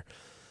starter.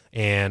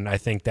 And I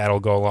think that'll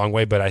go a long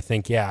way. But I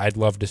think, I'd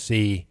love to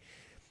see,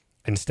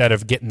 instead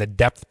of getting the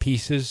depth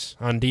pieces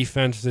on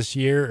defense this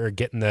year or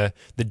getting the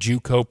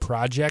JUCO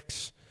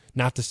projects,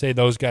 not to say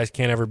those guys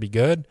can't ever be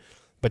good,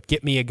 but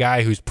get me a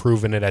guy who's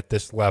proven it at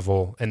this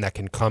level and that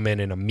can come in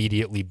and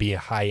immediately be a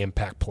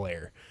high-impact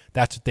player.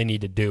 That's what they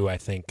need to do, I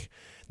think,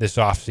 this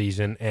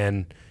offseason.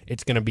 And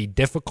it's going to be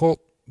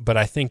difficult, but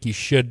I think you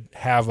should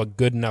have a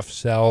good enough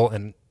sell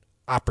and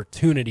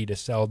opportunity to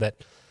sell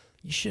that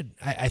you should.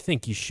 I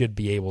think you should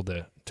be able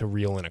to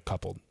reel in a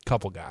couple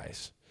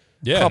guys.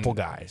 Yeah, couple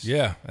guys.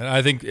 Yeah, and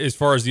I think as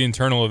far as the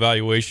internal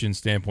evaluation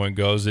standpoint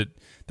goes, there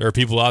are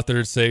people out there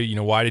that say,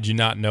 why did you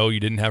not know you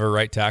didn't have a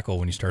right tackle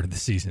when you started the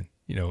season?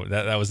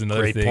 That was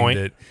another thing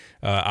that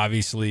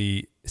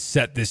obviously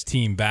set this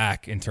team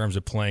back in terms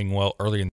of playing well early in